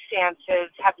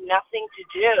circumstances have nothing to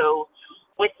do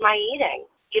with my eating.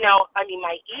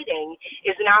 My eating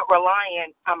is not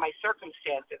reliant on my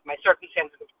circumstances. My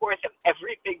circumstances, of course, have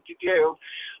everything to do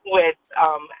with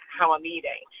how I'm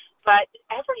eating. But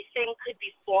everything could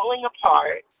be falling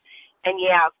apart, and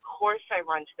of course I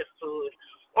run to the food.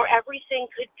 Or everything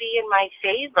could be in my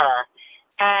favor,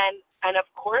 and of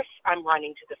course I'm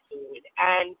running to the food.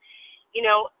 And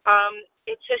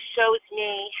it just shows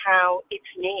me how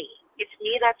it's me. It's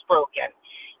me that's broken.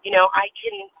 I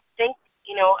can think,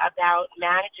 about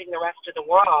managing the rest of the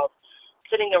world,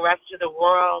 putting the rest of the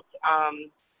world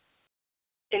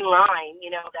in line,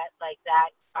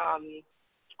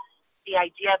 the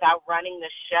idea about running the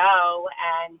show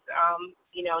and,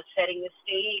 setting the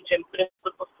stage and putting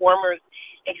the performers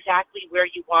exactly where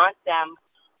you want them.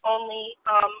 Only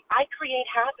I create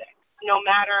havoc no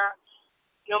matter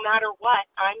what.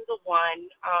 I'm the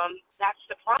one, that's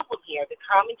the problem here. The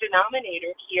common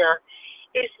denominator here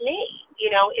is me,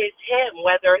 is him,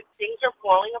 whether things are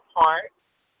falling apart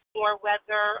or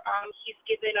whether he's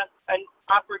given an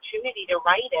opportunity to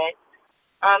write it.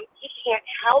 He can't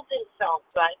help himself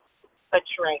but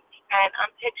drink. And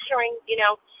I'm picturing,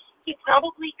 he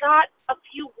probably got a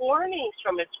few warnings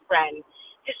from his friend.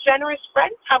 His generous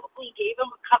friend probably gave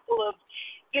him a couple of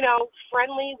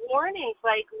friendly warnings,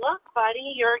 like, look,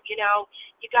 buddy, you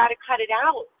got to cut it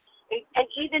out. And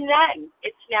even then,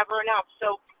 it's never enough.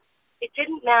 So it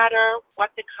didn't matter what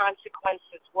the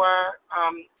consequences were.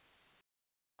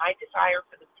 My desire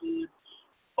for the food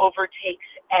overtakes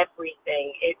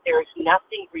everything. There's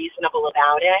nothing reasonable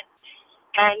about it.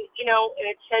 And,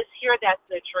 it says here that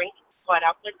the drink caught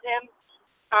up with him.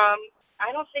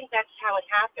 I don't think that's how it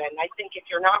happened. I think if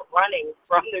you're not running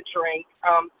from the drink,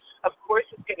 of course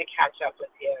it's going to catch up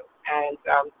with you. And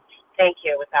thank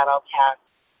you. With that, I'll pass.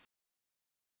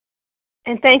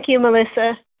 And thank you,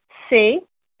 Melissa C.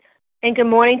 And good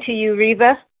morning to you,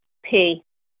 Reva P.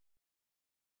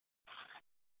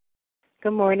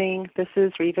 Good morning. This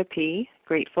is Reva P.,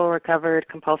 grateful, recovered,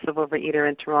 compulsive overeater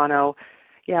in Toronto.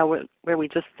 Yeah, where we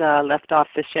just left off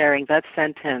the sharing, that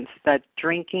sentence, that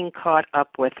drinking caught up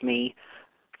with me.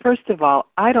 First of all,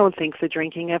 I don't think the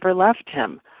drinking ever left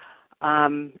him.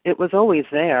 It was always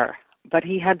there, but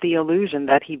he had the illusion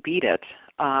that he beat it,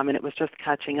 and it was just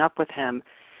catching up with him.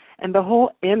 And the whole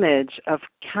image of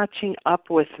catching up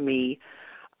with me,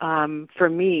 for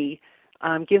me,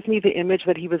 gives me the image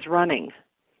that he was running.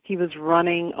 He was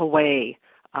running away.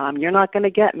 You're not going to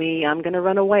get me. I'm going to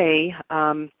run away.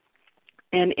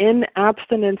 And in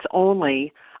abstinence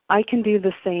only, I can do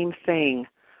the same thing.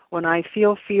 When I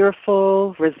feel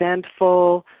fearful,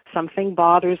 resentful, something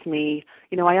bothers me,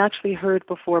 I actually heard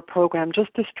before a program,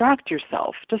 just distract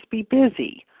yourself, just be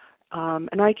busy.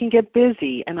 And I can get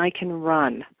busy and I can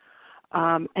run.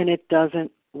 And it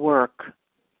doesn't work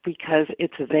because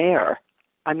it's there.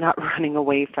 I'm not running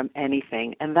away from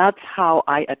anything. And that's how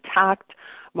I attacked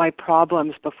my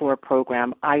problems before a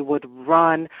program. I would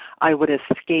run. I would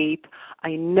escape.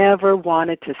 I never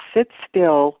wanted to sit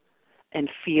still and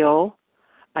feel.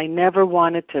 I never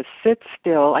wanted to sit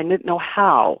still. I didn't know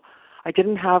how. I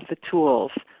didn't have the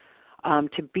tools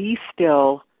to be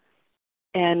still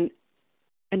and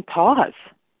pause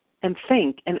and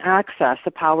think and access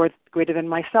a power greater than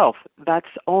myself. That's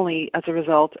only as a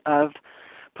result of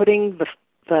putting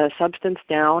the substance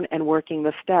down and working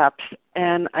the steps.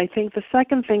 And I think the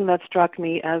second thing that struck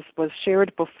me, as was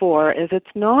shared before, is it's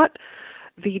not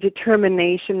the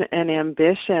determination and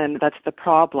ambition that's the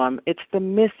problem. It's the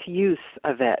misuse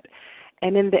of it.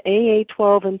 And in the AA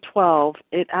 12 and 12,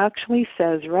 it actually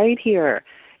says right here,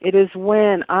 it is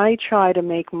when I try to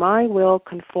make my will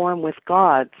conform with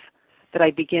God's that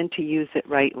I begin to use it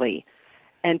rightly.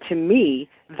 And to me,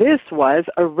 this was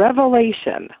a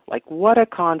revelation. Like, what a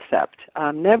concept.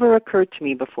 Never occurred to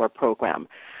me before program.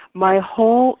 My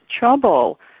whole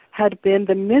trouble had been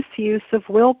the misuse of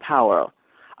willpower.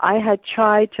 I had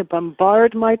tried to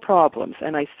bombard my problems,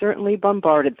 and I certainly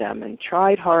bombarded them and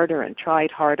tried harder,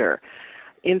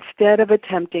 instead of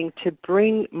attempting to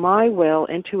bring my will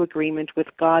into agreement with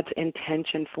God's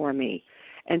intention for me.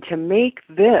 And to make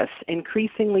this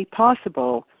increasingly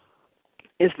possible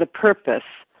is the purpose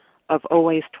of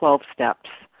OA's 12 steps.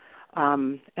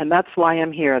 And that's why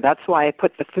I'm here. That's why I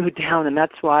put the food down, and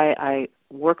that's why I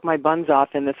work my buns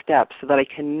off in the steps, so that I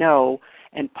can know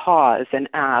and pause and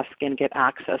ask and get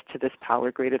access to this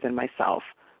power greater than myself.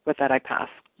 With that, I pass.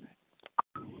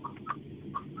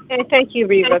 And thank you,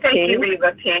 Reva P.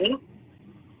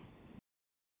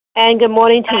 And good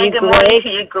morning to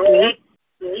you, Greg.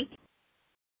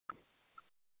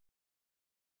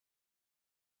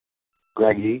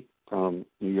 Greg E. from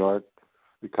New York,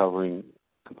 recovering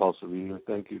compulsive eater.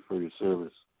 Thank you for your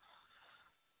service.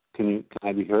 Can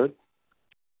I be heard?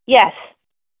 Yes.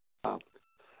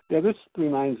 Yeah, this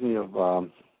reminds me of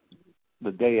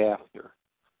the day after.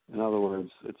 In other words,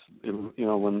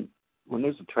 when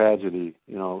there's a tragedy,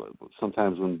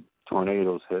 sometimes when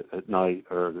tornadoes hit at night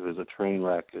or there's a train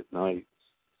wreck at night,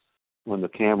 when the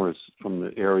cameras from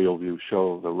the aerial view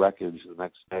show the wreckage the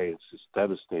next day, it's just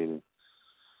devastating.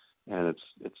 And it's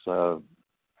the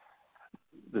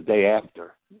day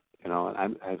after, and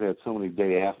I've had so many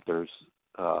day afters.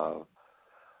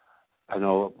 I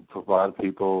know for a lot of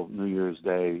people, New Year's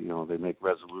Day, they make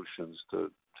resolutions to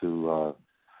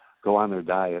go on their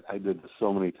diet. I did this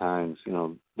so many times.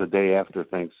 The day after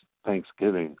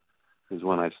Thanksgiving is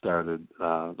when I started.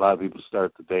 A lot of people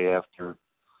start the day after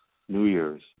New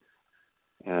Year's,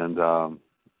 and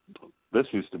this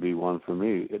used to be one for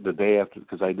me. The day after,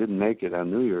 because I didn't make it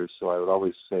on New Year's, so I would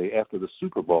always say after the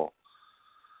Super Bowl,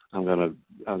 I'm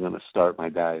gonna start my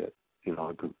diet.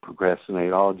 I could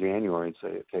procrastinate all January and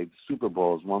say, okay, the Super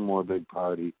Bowl is one more big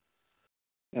party,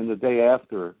 and the day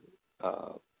after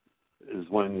is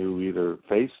when you either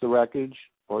face the wreckage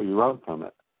or you run from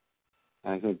it.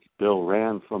 And I think Bill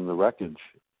ran from the wreckage.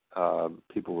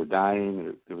 People were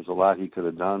dying. There was a lot he could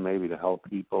have done, maybe to help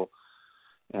people.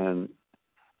 And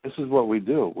this is what we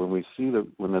do when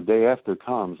the day after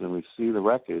comes and we see the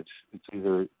wreckage. It's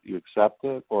either you accept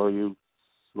it or you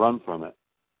run from it.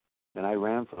 And I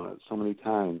ran from it so many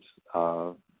times.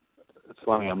 It's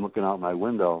funny. I'm looking out my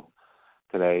window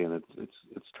today, and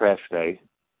it's trash day,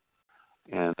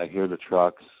 and I hear the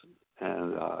trucks,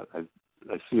 and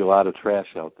I see a lot of trash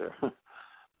out there.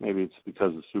 Maybe it's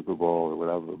because of Super Bowl or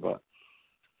whatever, but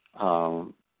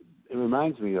it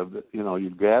reminds me of you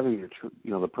gather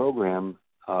the program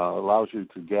allows you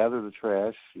to gather the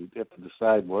trash. You have to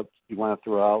decide what you want to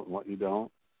throw out and what you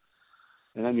don't,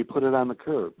 and then you put it on the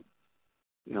curb.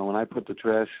 When I put the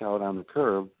trash out on the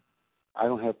curb, I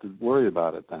don't have to worry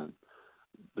about it then.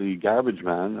 The garbage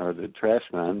man or the trash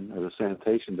man or the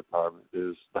sanitation department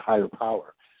is the higher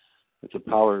power. It's a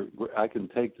power. I can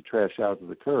take the trash out to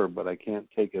the curb, but I can't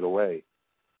take it away.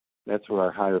 That's where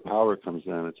our higher power comes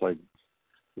in. It's like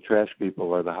the trash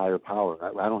people are the higher power.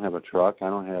 I don't have a truck. I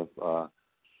don't have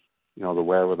the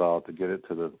wherewithal to get it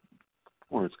to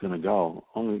where it's going to go.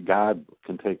 Only God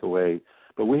can take away.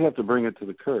 But we have to bring it to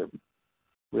the curb.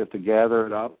 We have to gather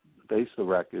it up, face the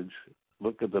wreckage,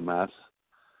 look at the mess,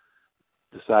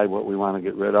 decide what we want to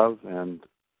get rid of, and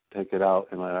take it out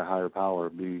and let our higher power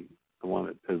be the one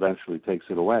that eventually takes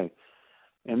it away.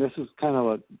 And this is kind of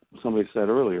what somebody said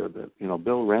earlier, that,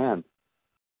 Bill ran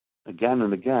again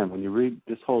and again. When you read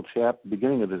this whole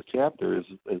beginning of this chapter is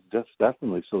just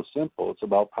definitely so simple. It's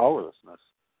about powerlessness.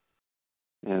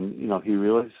 And, he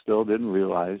really still didn't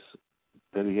realize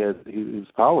that he was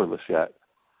powerless yet.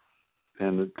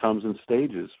 And it comes in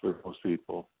stages for most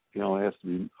people. It has to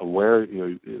be aware.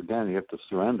 Again, you have to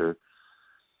surrender.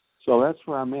 So that's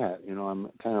where I'm at. I'm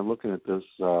kind of looking at this.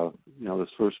 This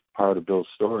first part of Bill's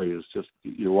story is just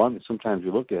sometimes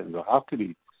you look at it and go, how could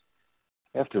he,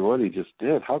 after what he just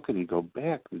did, how could he go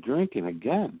back to drinking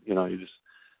again?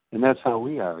 And that's how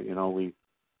we are. We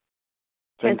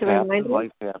things happen,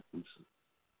 life happens.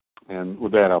 And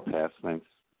with that, I'll pass. Thanks.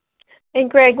 And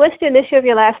Greg, what's the initial of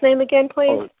your last name again, please?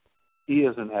 Oh, E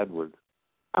as in Edward.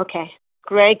 Okay.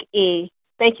 Greg E.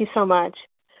 Thank you so much.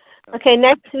 Okay,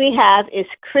 next we have is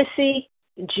Chrissy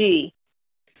G.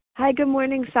 Hi, good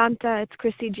morning, Santa. It's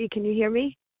Chrissy G. Can you hear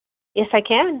me? Yes, I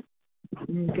can.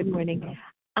 Good morning.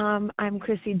 I'm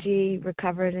Chrissy G.,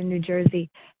 recovered in New Jersey,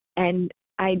 and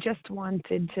I just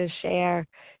wanted to share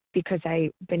because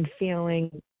I've been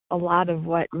feeling a lot of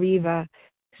what Reva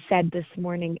said this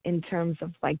morning in terms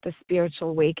of like the spiritual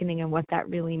awakening and what that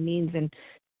really means, and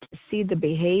to see the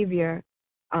behavior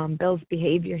Bill's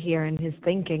behavior here and his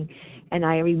thinking, and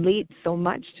I relate so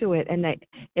much to it, and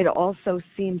it also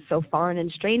seems so foreign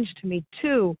and strange to me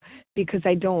too, because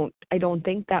I don't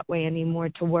think that way anymore,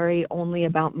 to worry only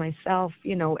about myself,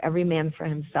 every man for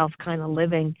himself, kind of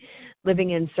living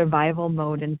in survival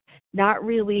mode and not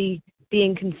really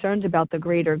being concerned about the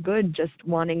greater good, just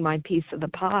wanting my piece of the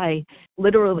pie,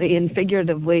 literally and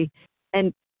figuratively.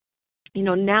 And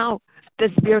now the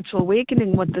spiritual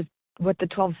awakening, what the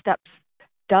 12 steps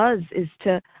does is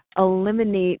to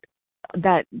eliminate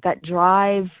that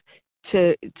drive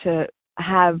to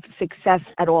have success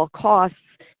at all costs,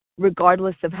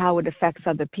 regardless of how it affects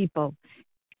other people.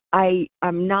 I'm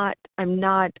not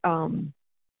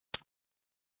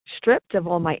stripped of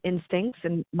all my instincts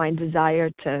and my desire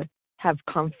to have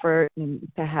comfort and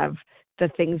to have the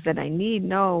things that I need.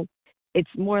 No,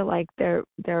 it's more like they're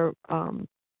in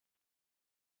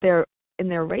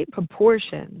their right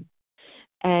proportion.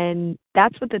 And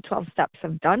that's what the 12 steps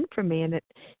have done for me.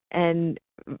 And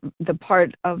the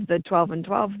part of the 12 and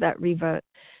 12 that Riva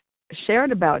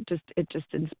shared about, it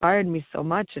just inspired me so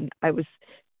much. And I was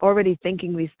already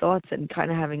thinking these thoughts and kind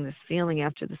of having this feeling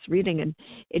after this reading, and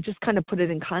it just kind of put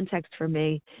it in context for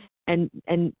me, and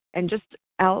just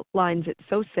outlines it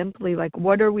so simply. Like,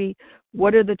 what are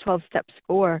the 12 steps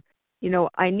for?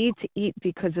 I need to eat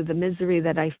because of the misery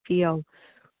that I feel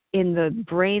in the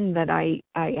brain, that I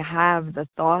have the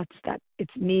thoughts that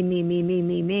it's me.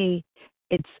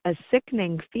 It's a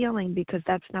sickening feeling because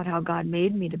that's not how God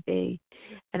made me to be.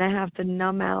 And I have to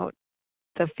numb out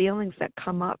the feelings that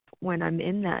come up when I'm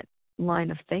in that line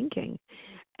of thinking.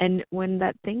 And when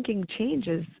that thinking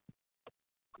changes,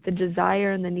 the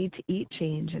desire and the need to eat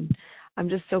change. And I'm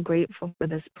just so grateful for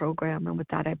this program. And with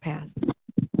that, I pass.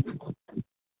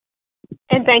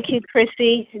 And thank you,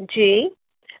 Chrissy G.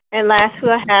 And last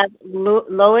we'll have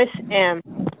Lois M.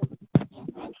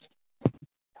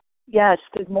 Yes,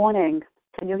 good morning.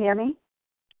 Can you hear me?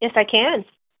 Yes, I can.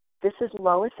 This is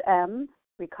Lois M.,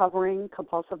 recovering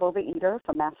compulsive overeater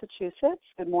from Massachusetts.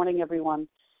 Good morning, everyone.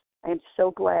 I am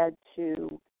so glad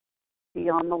to be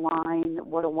on the line.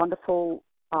 What a wonderful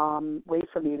way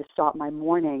for me to start my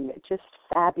morning. Just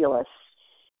fabulous.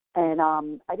 And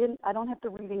I don't have the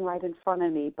reading right in front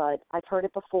of me, but I've heard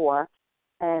it before,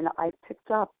 and I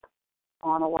picked up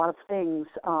on a lot of things.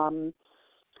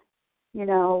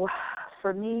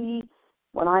 For me,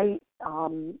 when I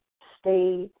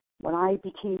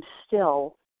became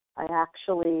still, I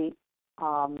actually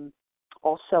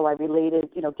also I related,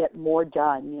 get more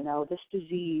done. This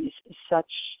disease is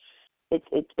such, it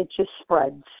just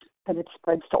spreads, and it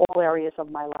spreads to all areas of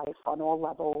my life on all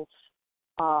levels.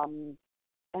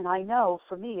 And I know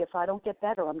for me, if I don't get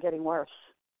better, I'm getting worse.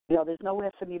 There's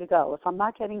nowhere for me to go. If I'm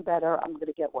not getting better, I'm going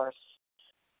to get worse.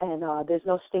 And there's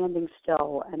no standing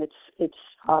still. And it's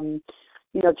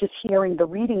just hearing the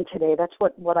reading today, that's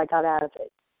what I got out of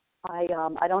it. I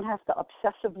don't have to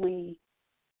obsessively,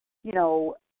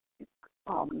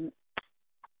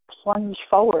 plunge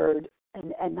forward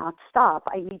and not stop.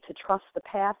 I need to trust the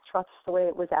path, trust the way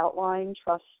it was outlined,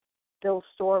 trust Bill's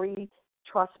story,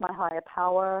 trust my higher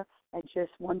power, and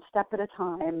just one step at a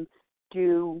time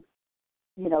do,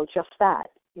 just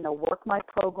that. Work my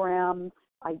program.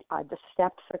 The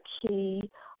steps are key.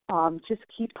 Just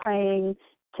keep praying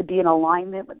to be in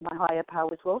alignment with my higher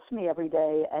powers will for me every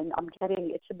day, and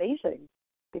it's amazing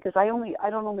because I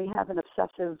don't only have an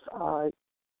obsessive,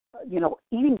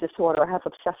 eating disorder. I have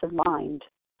obsessive mind,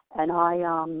 and I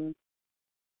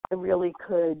really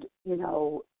could,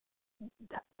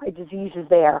 my disease is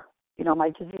there.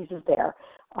 My disease is there.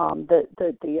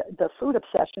 The food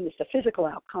obsession is the physical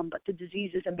outcome, but the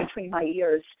disease is in between my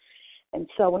ears. And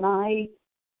so when I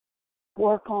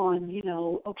work on,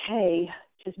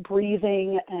 just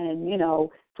breathing and,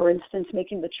 for instance,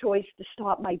 making the choice to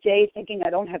stop my day thinking I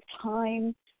don't have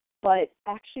time, but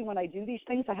actually when I do these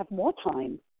things, I have more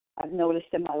time. I've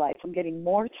noticed in my life I'm getting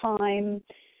more time.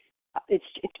 It's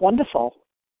wonderful.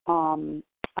 I'm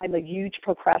a huge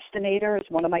procrastinator. It's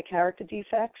one of my character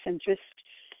defects, and just,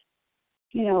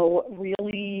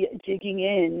 really digging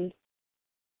in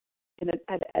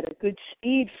at a good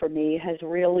speed for me has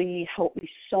really helped me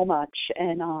so much.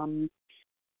 And,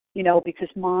 because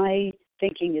my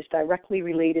thinking is directly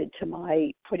related to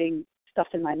my putting stuff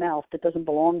in my mouth that doesn't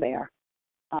belong there.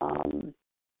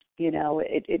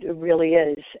 It really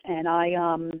is. And I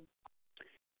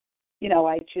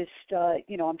just,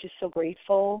 I'm just so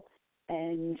grateful.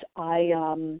 And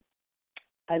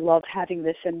I love having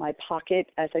this in my pocket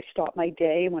as I start my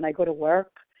day when I go to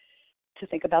work, to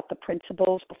think about the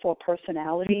principles before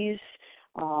personalities.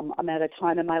 I'm at a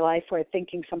time in my life where I'm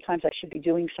thinking sometimes I should be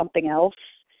doing something else.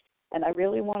 And I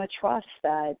really want to trust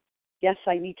that, yes,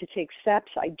 I need to take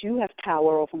steps. I do have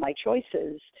power over my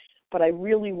choices, but I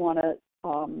really want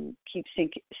to keep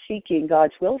seeking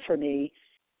God's will for me.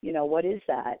 You know, what is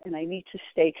that? And I need to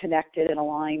stay connected and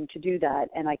aligned to do that.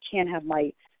 And I can't have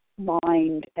my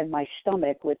mind and my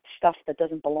stomach with stuff that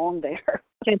doesn't belong there.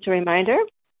 Just a reminder.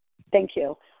 Thank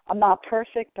you. I'm not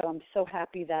perfect, but I'm so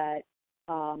happy that,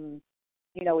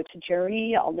 you know, it's a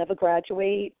journey. I'll never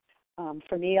graduate.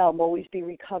 For me, I'll always be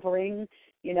recovering.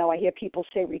 You know, I hear people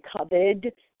say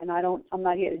recovered, and I'm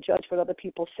not here to judge what other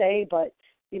people say, but,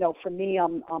 you know, for me,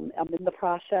 I'm in the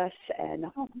process, and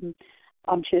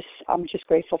I'm just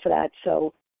grateful for that.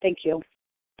 So thank you.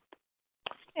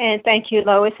 And thank you,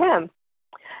 Lois M.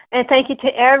 And thank you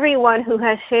to everyone who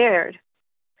has shared.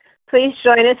 Please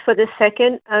join us for the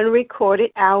second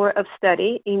unrecorded hour of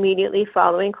study immediately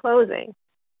following closing.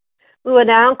 We will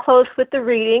now close with the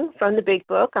reading from the Big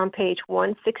Book on page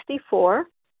 164,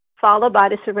 followed by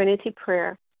the Serenity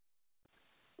Prayer.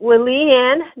 Will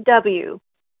Leanne W.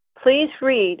 please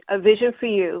read A Vision for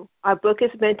You? Our book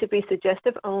is meant to be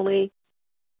suggestive only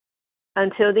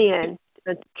until the end.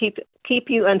 Keep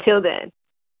you until then.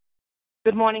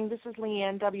 Good morning. This is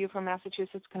Leanne W. from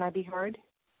Massachusetts. Can I be heard?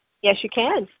 Yes, you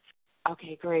can.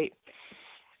 Okay, great.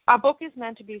 Our book is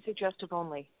meant to be suggestive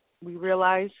only. We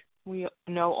realize we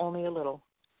know only a little.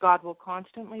 God will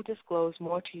constantly disclose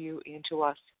more to you and to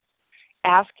us.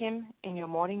 Ask Him in your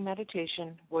morning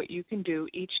meditation what you can do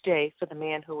each day for the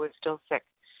man who is still sick.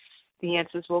 The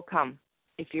answers will come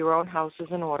if your own house is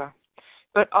in order.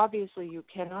 But obviously you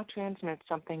cannot transmit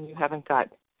something you haven't got.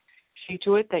 See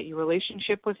to it that your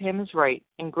relationship with Him is right,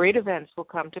 and great events will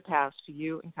come to pass for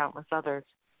you and countless others.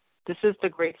 This is the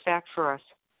great fact for us.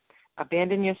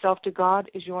 Abandon yourself to God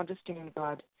as you understand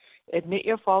God. Admit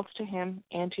your faults to Him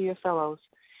and to your fellows.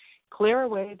 Clear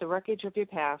away the wreckage of your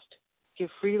past. Give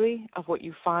freely of what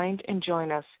you find and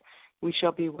join us. We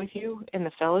shall be with you in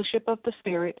the fellowship of the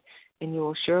Spirit, and you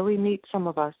will surely meet some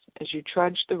of us as you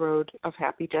trudge the road of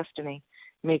happy destiny.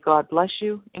 May God bless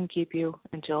you and keep you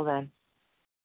until then.